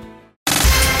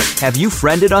 Have you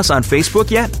friended us on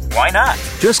Facebook yet? Why not?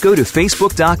 Just go to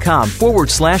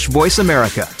facebook.com/Voice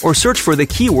America or search for the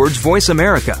keywords Voice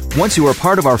America. Once you are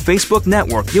part of our Facebook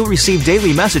network, you'll receive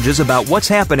daily messages about what's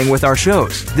happening with our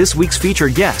shows, this week's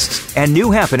featured guests, and new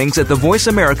happenings at the Voice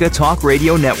America Talk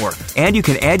Radio Network. And you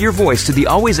can add your voice to the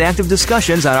always active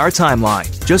discussions on our timeline.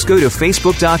 Just go to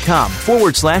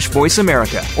facebook.com/Voice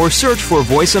America or search for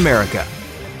Voice America.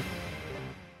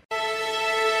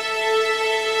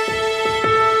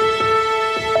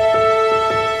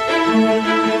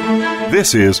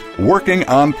 This is Working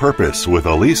on Purpose with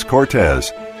Elise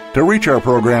Cortez. To reach our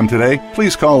program today,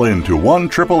 please call in to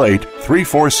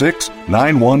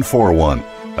 1-888-346-9141.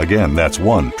 Again, that's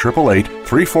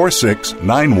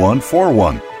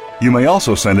 1-888-346-9141. You may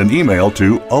also send an email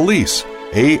to Elise,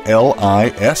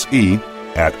 A-L-I-S-E,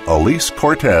 at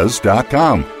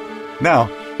EliseCortez.com. Now,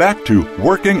 back to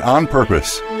Working on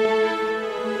Purpose.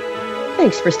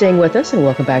 Thanks for staying with us and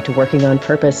welcome back to Working on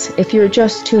Purpose. If you're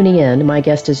just tuning in, my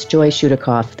guest is Joy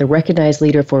Shudakoff, the recognized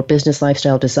leader for business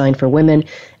lifestyle design for women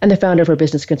and the founder of her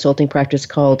business consulting practice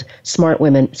called Smart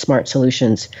Women, Smart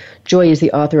Solutions. Joy is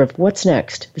the author of What's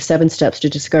Next? The 7 Steps to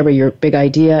Discover Your Big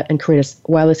Idea and Create a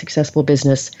Wildly Successful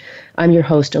Business. I'm your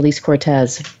host, Elise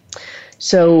Cortez.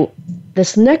 So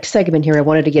this next segment here I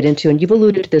wanted to get into, and you've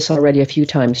alluded to this already a few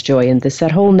times, Joy, and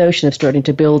that whole notion of starting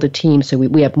to build a team so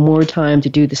we have more time to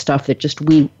do the stuff that just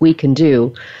we can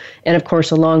do. And of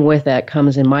course, along with that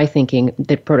comes, in my thinking,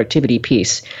 the productivity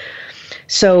piece.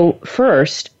 So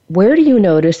first, where do you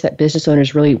notice that business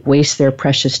owners really waste their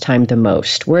precious time the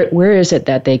most? Where is it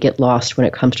that they get lost when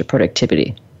it comes to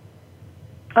productivity?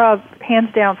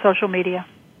 Hands down, social media.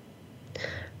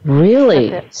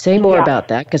 Really? Say more about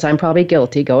that, because I'm probably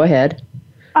guilty. Go ahead.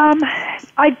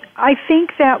 I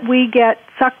think that we get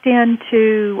sucked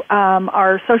into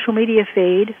our social media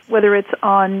feed, whether it's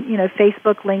on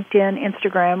Facebook, LinkedIn,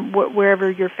 Instagram, wherever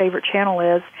your favorite channel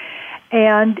is,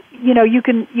 and you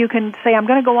can say I'm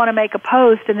going to go on and make a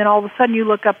post, and then all of a sudden you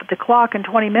look up at the clock and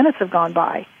 20 minutes have gone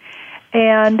by.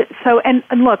 And so, and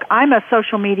look, I'm a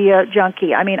social media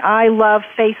junkie. I mean, I love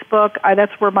Facebook.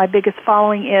 That's where my biggest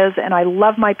following is, and I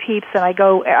love my peeps, and I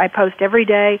post every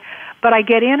day, but I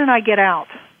get in and I get out.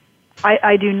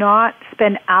 I do not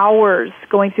spend hours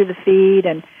going through the feed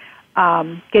and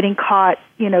getting caught,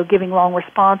 giving long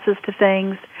responses to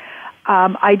things.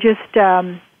 I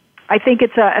think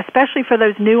it's especially for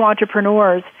those new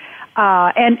entrepreneurs.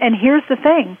 And here's the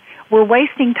thing. We're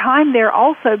wasting time there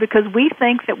also because we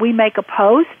think that we make a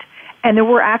post and then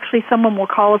someone will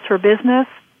call us for business.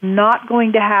 Not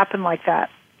going to happen like that.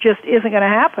 Just isn't going to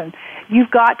happen.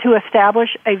 You've got to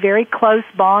establish a very close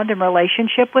bond and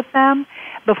relationship with them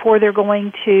before they're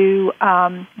going to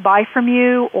buy from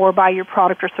you or buy your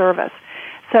product or service.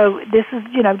 So this is,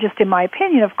 just in my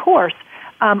opinion, of course,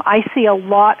 I see a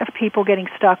lot of people getting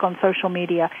stuck on social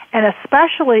media, and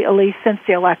especially, Elise, since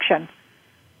the election.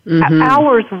 Mm-hmm.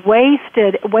 Hours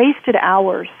wasted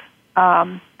hours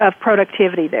of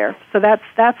productivity there. So that's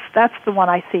the one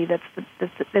I see that's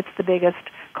the biggest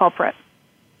culprit.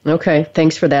 Okay,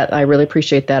 thanks for that. I really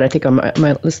appreciate that. I think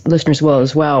my listeners will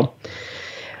as well.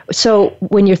 So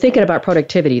when you're thinking about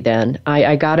productivity, then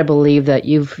I got to believe that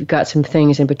you've got some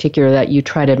things in particular that you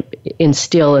try to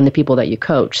instill in the people that you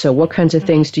coach. So what kinds of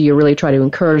things do you really try to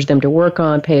encourage them to work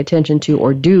on, pay attention to,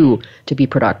 or do to be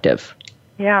productive?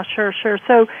 Yeah, sure.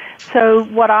 So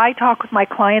what I talk with my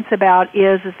clients about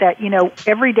is that,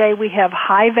 every day we have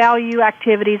high-value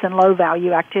activities and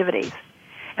low-value activities.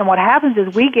 And what happens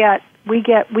is we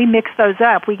mix those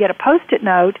up. We get a Post-it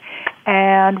note,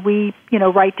 and we,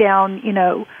 write down,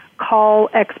 call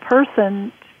X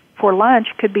person for lunch,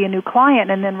 could be a new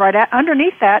client, and then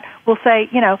underneath that we'll say,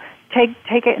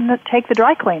 take the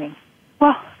dry cleaning.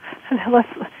 Well,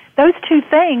 those two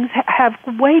things have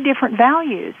way different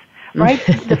values, right?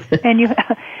 And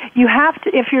you have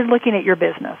to, if you're looking at your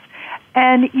business,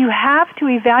 and you have to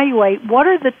evaluate what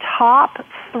are the top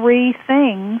 3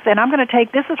 things. And I'm going to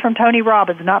take, this is from Tony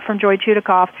Robbins, not from Joy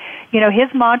Chudikoff.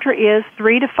 His mantra is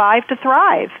 3 to 5 to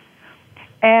thrive.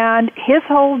 And his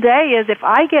whole day is, if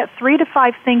I get 3 to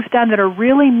 5 things done that are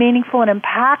really meaningful and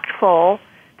impactful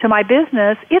to my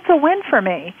business, it's a win for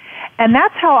me. And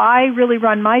that's how I really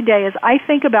run my day, is I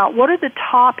think about what are the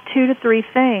top 2 to 3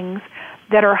 things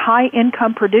that are high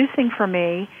income producing for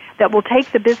me that will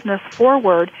take the business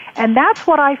forward. And that's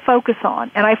what I focus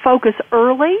on. And I focus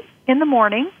early in the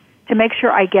morning to make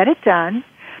sure I get it done.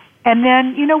 And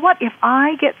then, you know what, if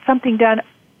I get something done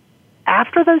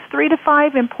after those 3 to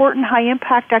 5 important high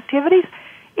impact activities,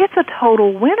 it's a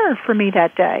total winner for me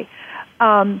that day.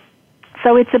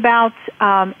 So it's about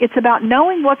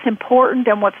knowing what's important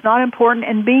and what's not important,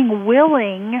 and being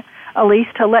willing, Elise,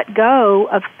 to let go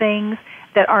of things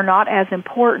that are not as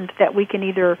important, that we can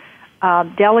either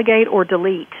delegate or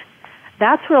delete.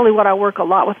 That's really what I work a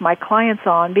lot with my clients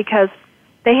on, because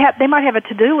they might have a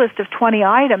to-do list of 20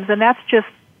 items, and that's just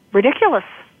ridiculous.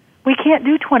 We can't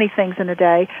do 20 things in a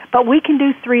day, but we can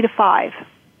do 3 to 5,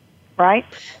 right?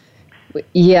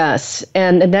 Yes,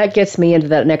 and that gets me into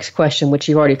that next question, which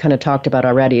you've already kind of talked about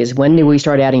already, is when do we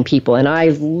start adding people? And I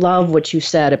love what you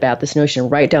said about this notion,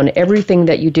 write down everything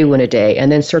that you do in a day,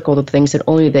 and then circle the things that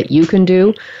only that you can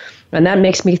do. And that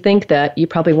makes me think that you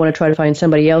probably want to try to find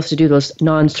somebody else to do those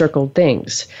non-circled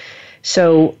things.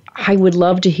 So I would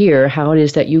love to hear how it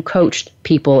is that you coached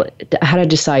people, how to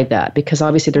decide that, because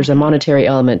obviously there's a monetary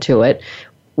element to it.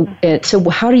 And so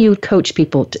how do you coach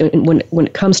people when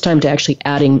it comes time to actually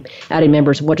adding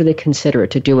members? What do they consider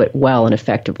to do it well and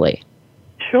effectively?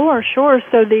 Sure.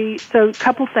 So a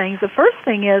couple things. The first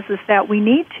thing is that we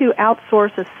need to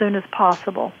outsource as soon as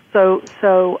possible. So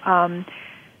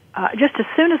just as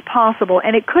soon as possible,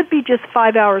 and it could be just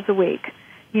 5 hours a week.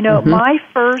 My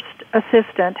first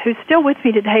assistant, who's still with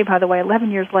me today, by the way,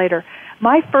 11 years later,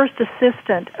 my first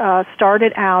assistant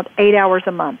started out 8 hours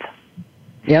a month.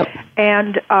 Yep.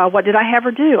 And what did I have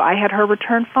her do? I had her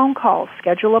return phone calls,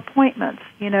 schedule appointments,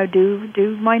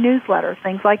 do my newsletter,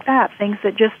 things like that, things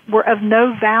that just were of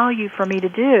no value for me to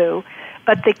do.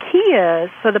 But the key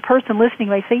is, so the person listening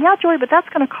may say, yeah, Joy, but that's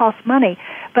going to cost money.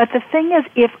 But the thing is,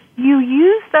 if you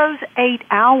use those 8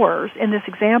 hours in this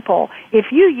example,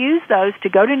 if you use those to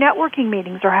go to networking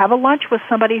meetings or have a lunch with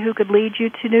somebody who could lead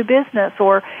you to new business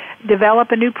or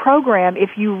develop a new program,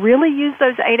 if you really use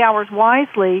those 8 hours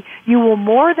wisely, you will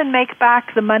more than make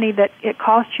back the money that it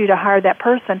cost you to hire that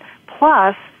person,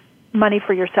 plus money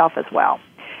for yourself as well.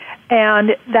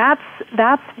 And that's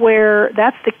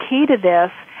the key to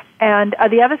this. And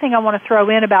the other thing I want to throw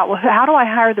in about, well, how do I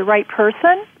hire the right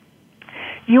person?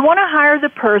 You want to hire the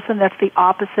person that's the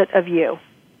opposite of you.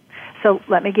 So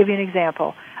let me give you an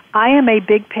example. I am a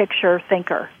big picture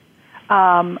thinker.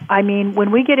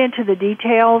 When we get into the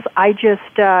details, I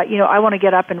just, I want to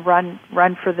get up and run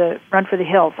for the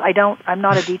hills. I'm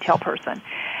not a detail person.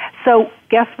 So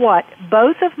guess what?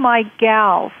 Both of my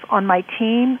gals on my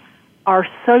team are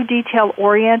so detail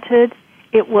oriented,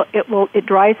 it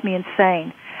drives me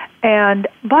insane.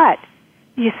 But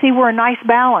you see, we're a nice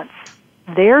balance.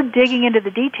 They're digging into the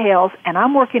details, and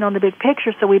I'm working on the big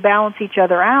picture, so we balance each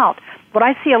other out. What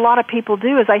I see a lot of people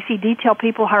do is I see detail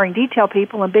people hiring detail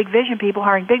people and big vision people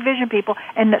hiring big vision people,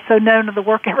 and so none of the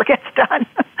work ever gets done.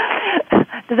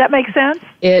 Does that make sense?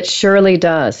 It surely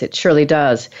does. It surely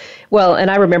does. Well, and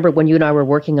I remember when you and I were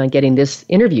working on getting this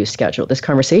interview scheduled, this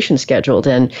conversation scheduled,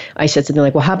 and I said something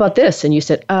like, well, how about this? And you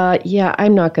said, yeah,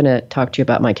 I'm not going to talk to you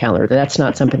about my calendar. That's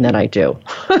not something that I do.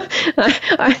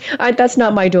 That's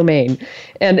not my domain.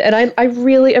 And I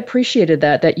really appreciated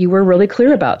that you were really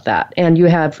clear about that. And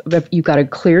you've got a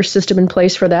clear system in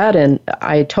place for that, and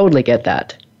I totally get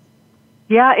that.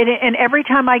 Yeah, and every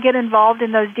time I get involved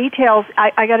in those details,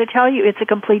 I got to tell you, it's a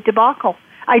complete debacle.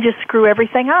 I just screw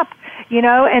everything up,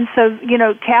 And so,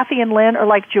 Kathy and Lynn are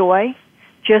like, Joy,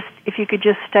 if you could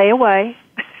just stay away.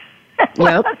 Yep.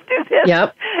 Let's do this.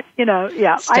 Yep.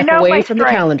 Yeah. Step I know away from the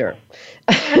calendar.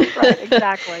 That's right,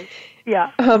 exactly.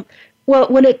 Yeah. Well,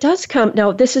 when it does come,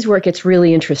 now this is where it gets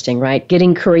really interesting, right?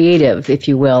 Getting creative, if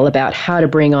you will, about how to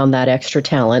bring on that extra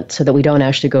talent so that we don't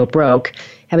actually go broke.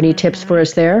 Have any tips for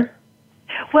us there?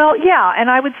 Well, yeah, and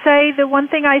I would say the one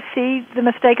thing the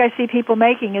mistake I see people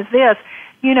making is this.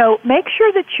 make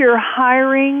sure that you're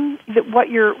hiring, that what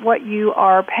you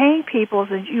are paying people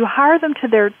is you hire them to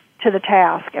the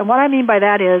task. And what I mean by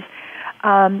that is,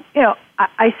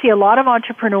 I see a lot of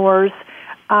entrepreneurs,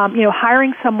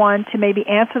 hiring someone to maybe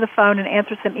answer the phone and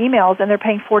answer some emails, and they're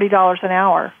paying $40 an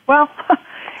hour. Well,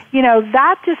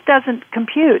 that just doesn't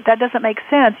compute. That doesn't make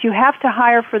sense. You have to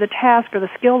hire for the task or the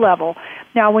skill level.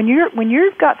 Now, when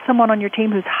you've got someone on your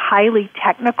team who's highly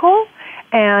technical,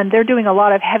 and they're doing a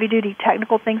lot of heavy-duty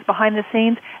technical things behind the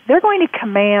scenes, they're going to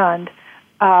command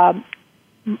a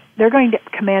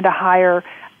higher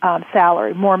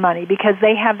salary, more money, because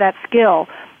they have that skill.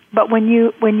 But when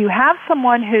you have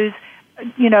someone who's,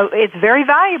 it's very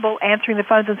valuable answering the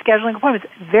phones and scheduling appointments.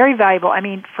 Very valuable. I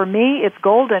mean, for me, it's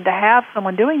golden to have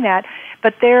someone doing that.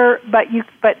 But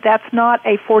that's not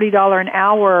a $40 an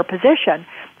hour position.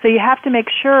 So you have to make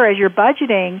sure as you're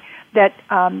budgeting that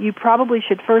you probably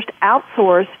should first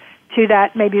outsource to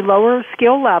that maybe lower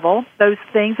skill level, those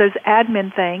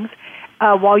admin things,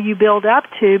 while you build up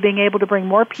to being able to bring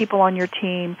more people on your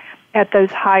team at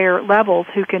those higher levels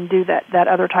who can do that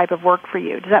other type of work for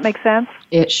you. Does that make sense?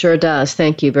 It sure does.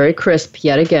 Thank you. Very crisp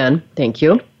yet again. Thank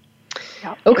you.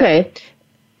 Yep. Okay.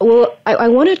 Well, I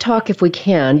want to talk, if we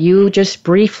can. You just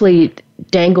briefly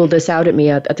dangled this out at me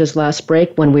at this last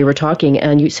break when we were talking,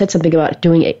 and you said something about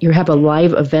you have a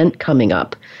live event coming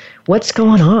up. What's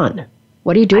going on?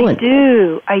 What are you doing?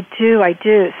 I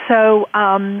do. So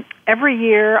every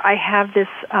year I have this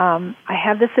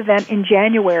event in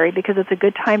January because it's a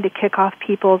good time to kick off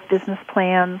people's business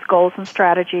plans, goals, and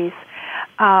strategies.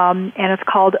 And it's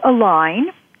called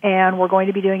Align, and we're going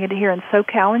to be doing it here in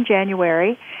SoCal in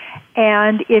January.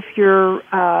 And if your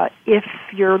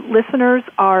listeners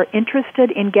are interested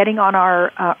in getting on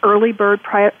our early bird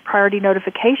priority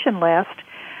notification list,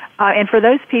 and for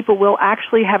those people, we'll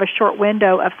actually have a short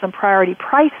window of some priority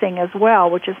pricing as well,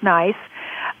 which is nice.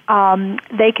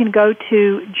 They can go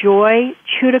to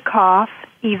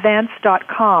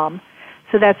joychudakoff.events.com.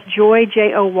 So that's Joy,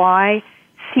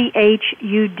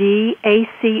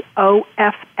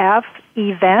 JoyChudakoff,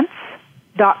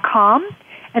 events.com.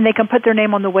 And they can put their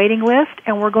name on the waiting list,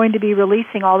 and we're going to be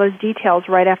releasing all those details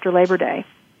right after Labor Day.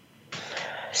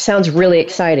 Sounds really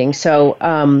exciting. So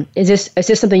is this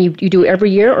something you do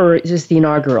every year, or is this the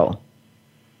inaugural?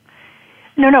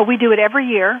 No, we do it every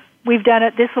year. We've done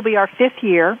it. This will be our 5th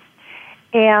year.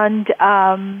 And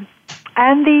the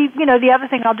other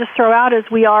thing I'll just throw out is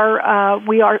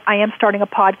I am starting a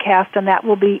podcast, and that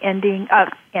will be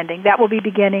that will be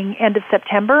beginning end of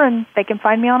September, and they can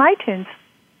find me on iTunes.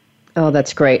 Oh,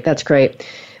 that's great. That's great.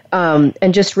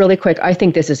 And just really quick, I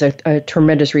think this is a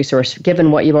tremendous resource,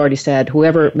 given what you've already said.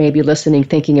 Whoever may be listening,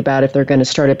 thinking about if they're going to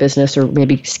start a business or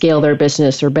maybe scale their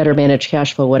business or better manage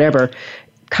cash flow, whatever,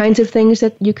 kinds of things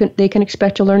that they can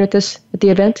expect to learn at the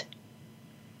event?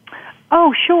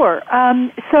 Oh, sure.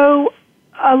 So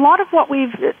a lot of what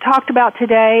we've talked about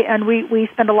today, and we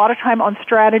spend a lot of time on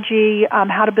strategy,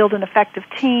 how to build an effective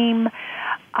team.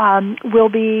 We'll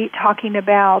be talking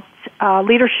about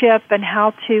leadership and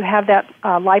how to have that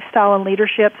lifestyle and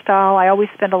leadership style. I always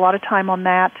spend a lot of time on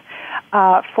that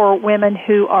for women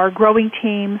who are growing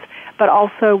teams, but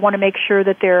also want to make sure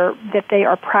that they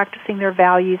are practicing their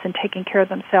values and taking care of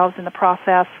themselves in the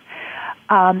process.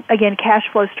 Again, cash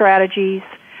flow strategies.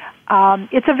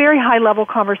 It's a very high-level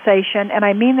conversation, and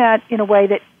I mean that in a way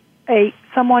that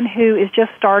someone who is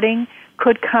just starting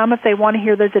could come if they want to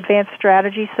hear those advanced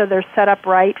strategies so they're set up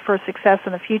right for success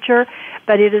in the future.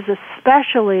 But it is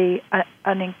especially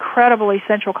an incredibly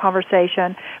essential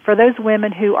conversation for those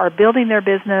women who are building their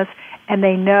business and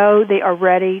they know they are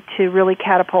ready to really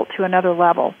catapult to another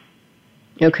level.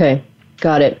 Okay.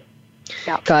 Got it.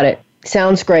 Yeah. Got it.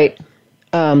 Sounds great.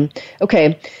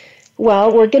 Okay.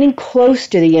 Well, we're getting close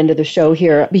to the end of the show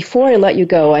here. Before I let you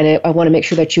go, and I want to make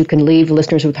sure that you can leave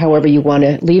listeners with however you want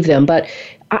to leave them, but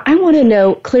I want to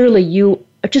know, clearly you,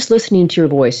 just listening to your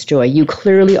voice, Joy, you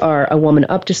clearly are a woman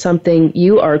up to something.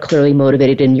 You are clearly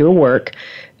motivated in your work.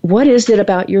 What is it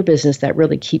about your business that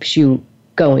really keeps you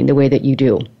going the way that you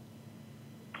do?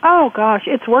 Oh, gosh,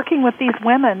 it's working with these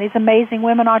women, these amazing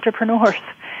women entrepreneurs.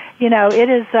 It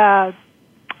is...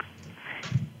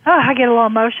 I get a little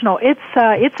emotional. It's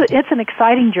an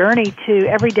exciting journey to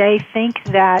every day think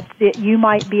that you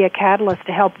might be a catalyst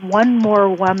to help one more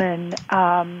woman,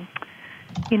 gain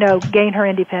her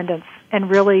independence and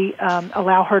really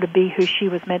allow her to be who she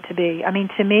was meant to be. I mean,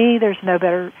 to me, there's no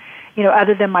better,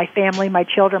 other than my family, my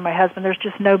children, my husband. There's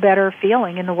just no better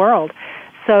feeling in the world.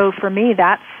 So for me,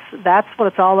 that's what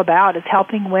it's all about: is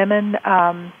helping women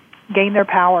gain their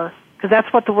power, because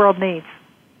that's what the world needs.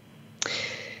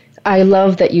 I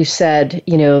love that you said,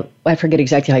 I forget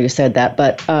exactly how you said that,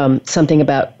 but something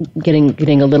about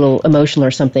getting a little emotional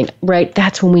or something, right?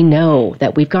 That's when we know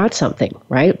that we've got something,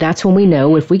 right? That's when we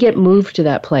know if we get moved to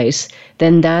that place,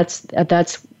 then that's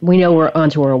we know we're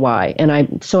onto our why. And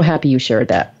I'm so happy you shared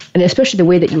that. And especially the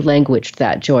way that you languaged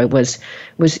that, Joy, was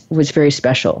very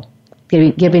special,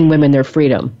 giving women their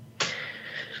freedom.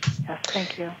 Yes,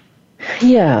 thank you.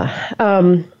 Yeah.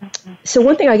 So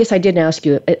one thing I guess I didn't ask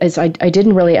you is I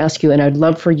didn't really ask you, and I'd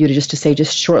love for you to say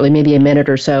just shortly, maybe a minute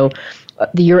or so,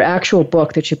 your actual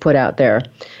book that you put out there.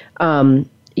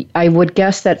 I would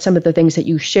guess that some of the things that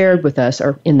you shared with us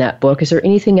are in that book. Is there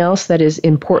anything else that is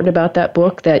important about that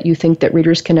book that you think that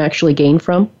readers can actually gain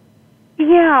from?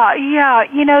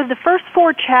 Yeah. The first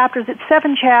 4 chapters, it's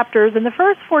 7 chapters, and the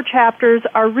first 4 chapters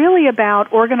are really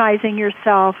about organizing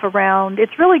yourself around,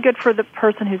 it's really good for the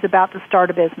person who's about to start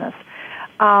a business,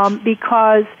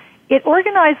 because it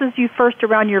organizes you first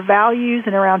around your values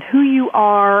and around who you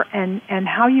are and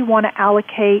how you want to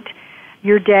allocate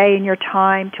your day and your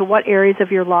time to what areas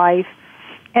of your life.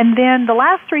 And then the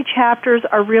last 3 chapters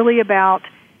are really about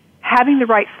having the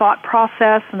right thought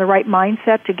process and the right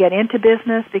mindset to get into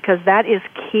business, because that is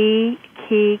key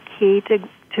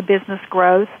to business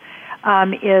growth,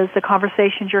 is the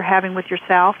conversations you're having with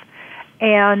yourself.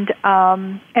 And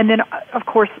then, of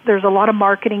course, there's a lot of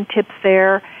marketing tips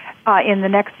there in the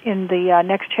next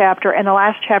chapter. And the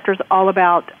last chapter is all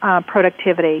about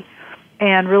productivity,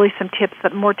 and really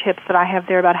more tips that I have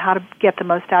there about how to get the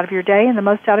most out of your day and the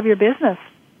most out of your business.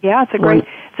 Yeah, it's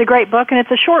a great book, and it's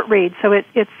a short read, so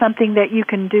it's something that you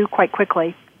can do quite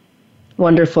quickly.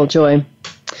 Wonderful, Joy.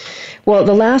 Well,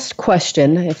 the last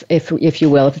question, if you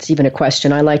will, if it's even a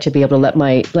question, I like to be able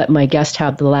to let my guest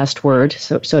have the last word,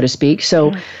 so to speak.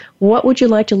 So, What would you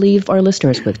like to leave our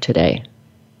listeners with today?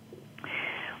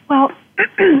 Well,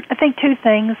 I think 2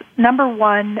 things. Number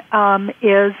 1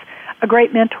 is a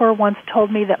great mentor once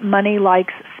told me that money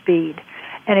likes speed,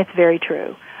 and it's very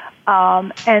true.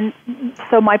 And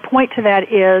so my point to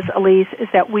that is, Elise, is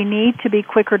that we need to be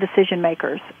quicker decision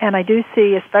makers. And I do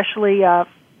see, especially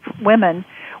women,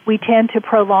 we tend to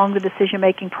prolong the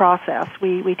decision-making process.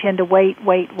 We tend to wait.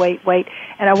 And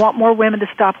I want more women to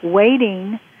stop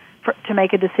waiting to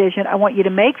make a decision. I want you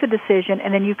to make the decision,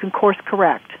 and then you can course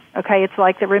correct. Okay? It's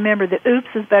like remember, the oops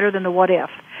is better than the what if.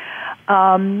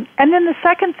 And then the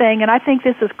second thing, and I think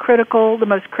this is critical, the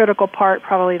most critical part,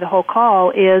 probably the whole call,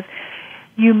 is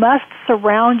you must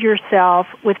surround yourself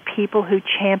with people who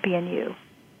champion you,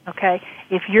 okay?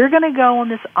 If you're going to go on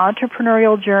this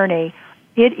entrepreneurial journey,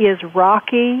 it is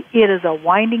rocky. It is a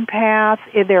winding path.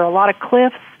 There are a lot of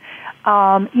cliffs.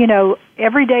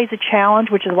 Every day is a challenge,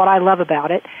 which is what I love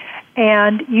about it.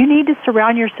 And you need to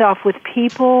surround yourself with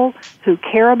people who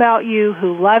care about you,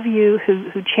 who love you,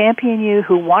 who champion you,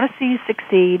 who want to see you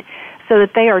succeed, so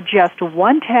that they are just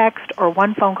one text or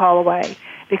one phone call away.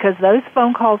 Because those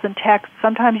phone calls and texts,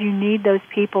 sometimes you need those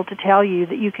people to tell you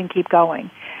that you can keep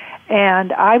going.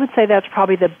 And I would say that's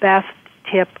probably the best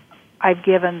tip I've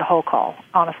given the whole call,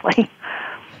 honestly.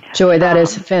 Joy, that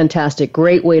is fantastic.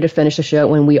 Great way to finish the show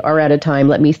when we are out of time.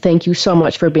 Let me thank you so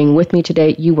much for being with me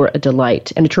today. You were a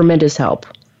delight and a tremendous help.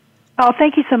 Oh,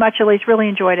 thank you so much, Elise. Really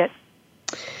enjoyed it.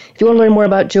 If you want to learn more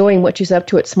about Joy and what she's up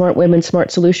to at Smart Women,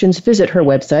 Smart Solutions, visit her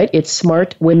website. It's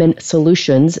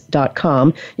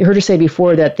smartwomensolutions.com. You heard her say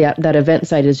before that event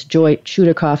site is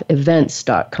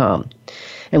joychudikoffevents.com.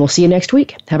 And we'll see you next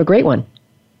week. Have a great one.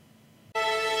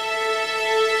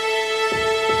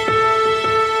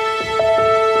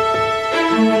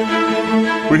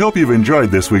 We hope you've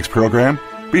enjoyed this week's program.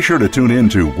 Be sure to tune in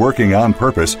to Working on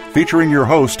Purpose, featuring your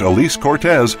host, Elise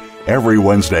Cortez, every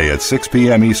Wednesday at 6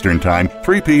 p.m. Eastern Time,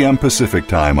 3 p.m. Pacific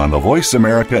Time on the Voice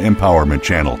America Empowerment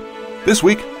Channel. This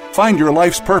week, find your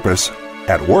life's purpose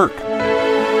at work.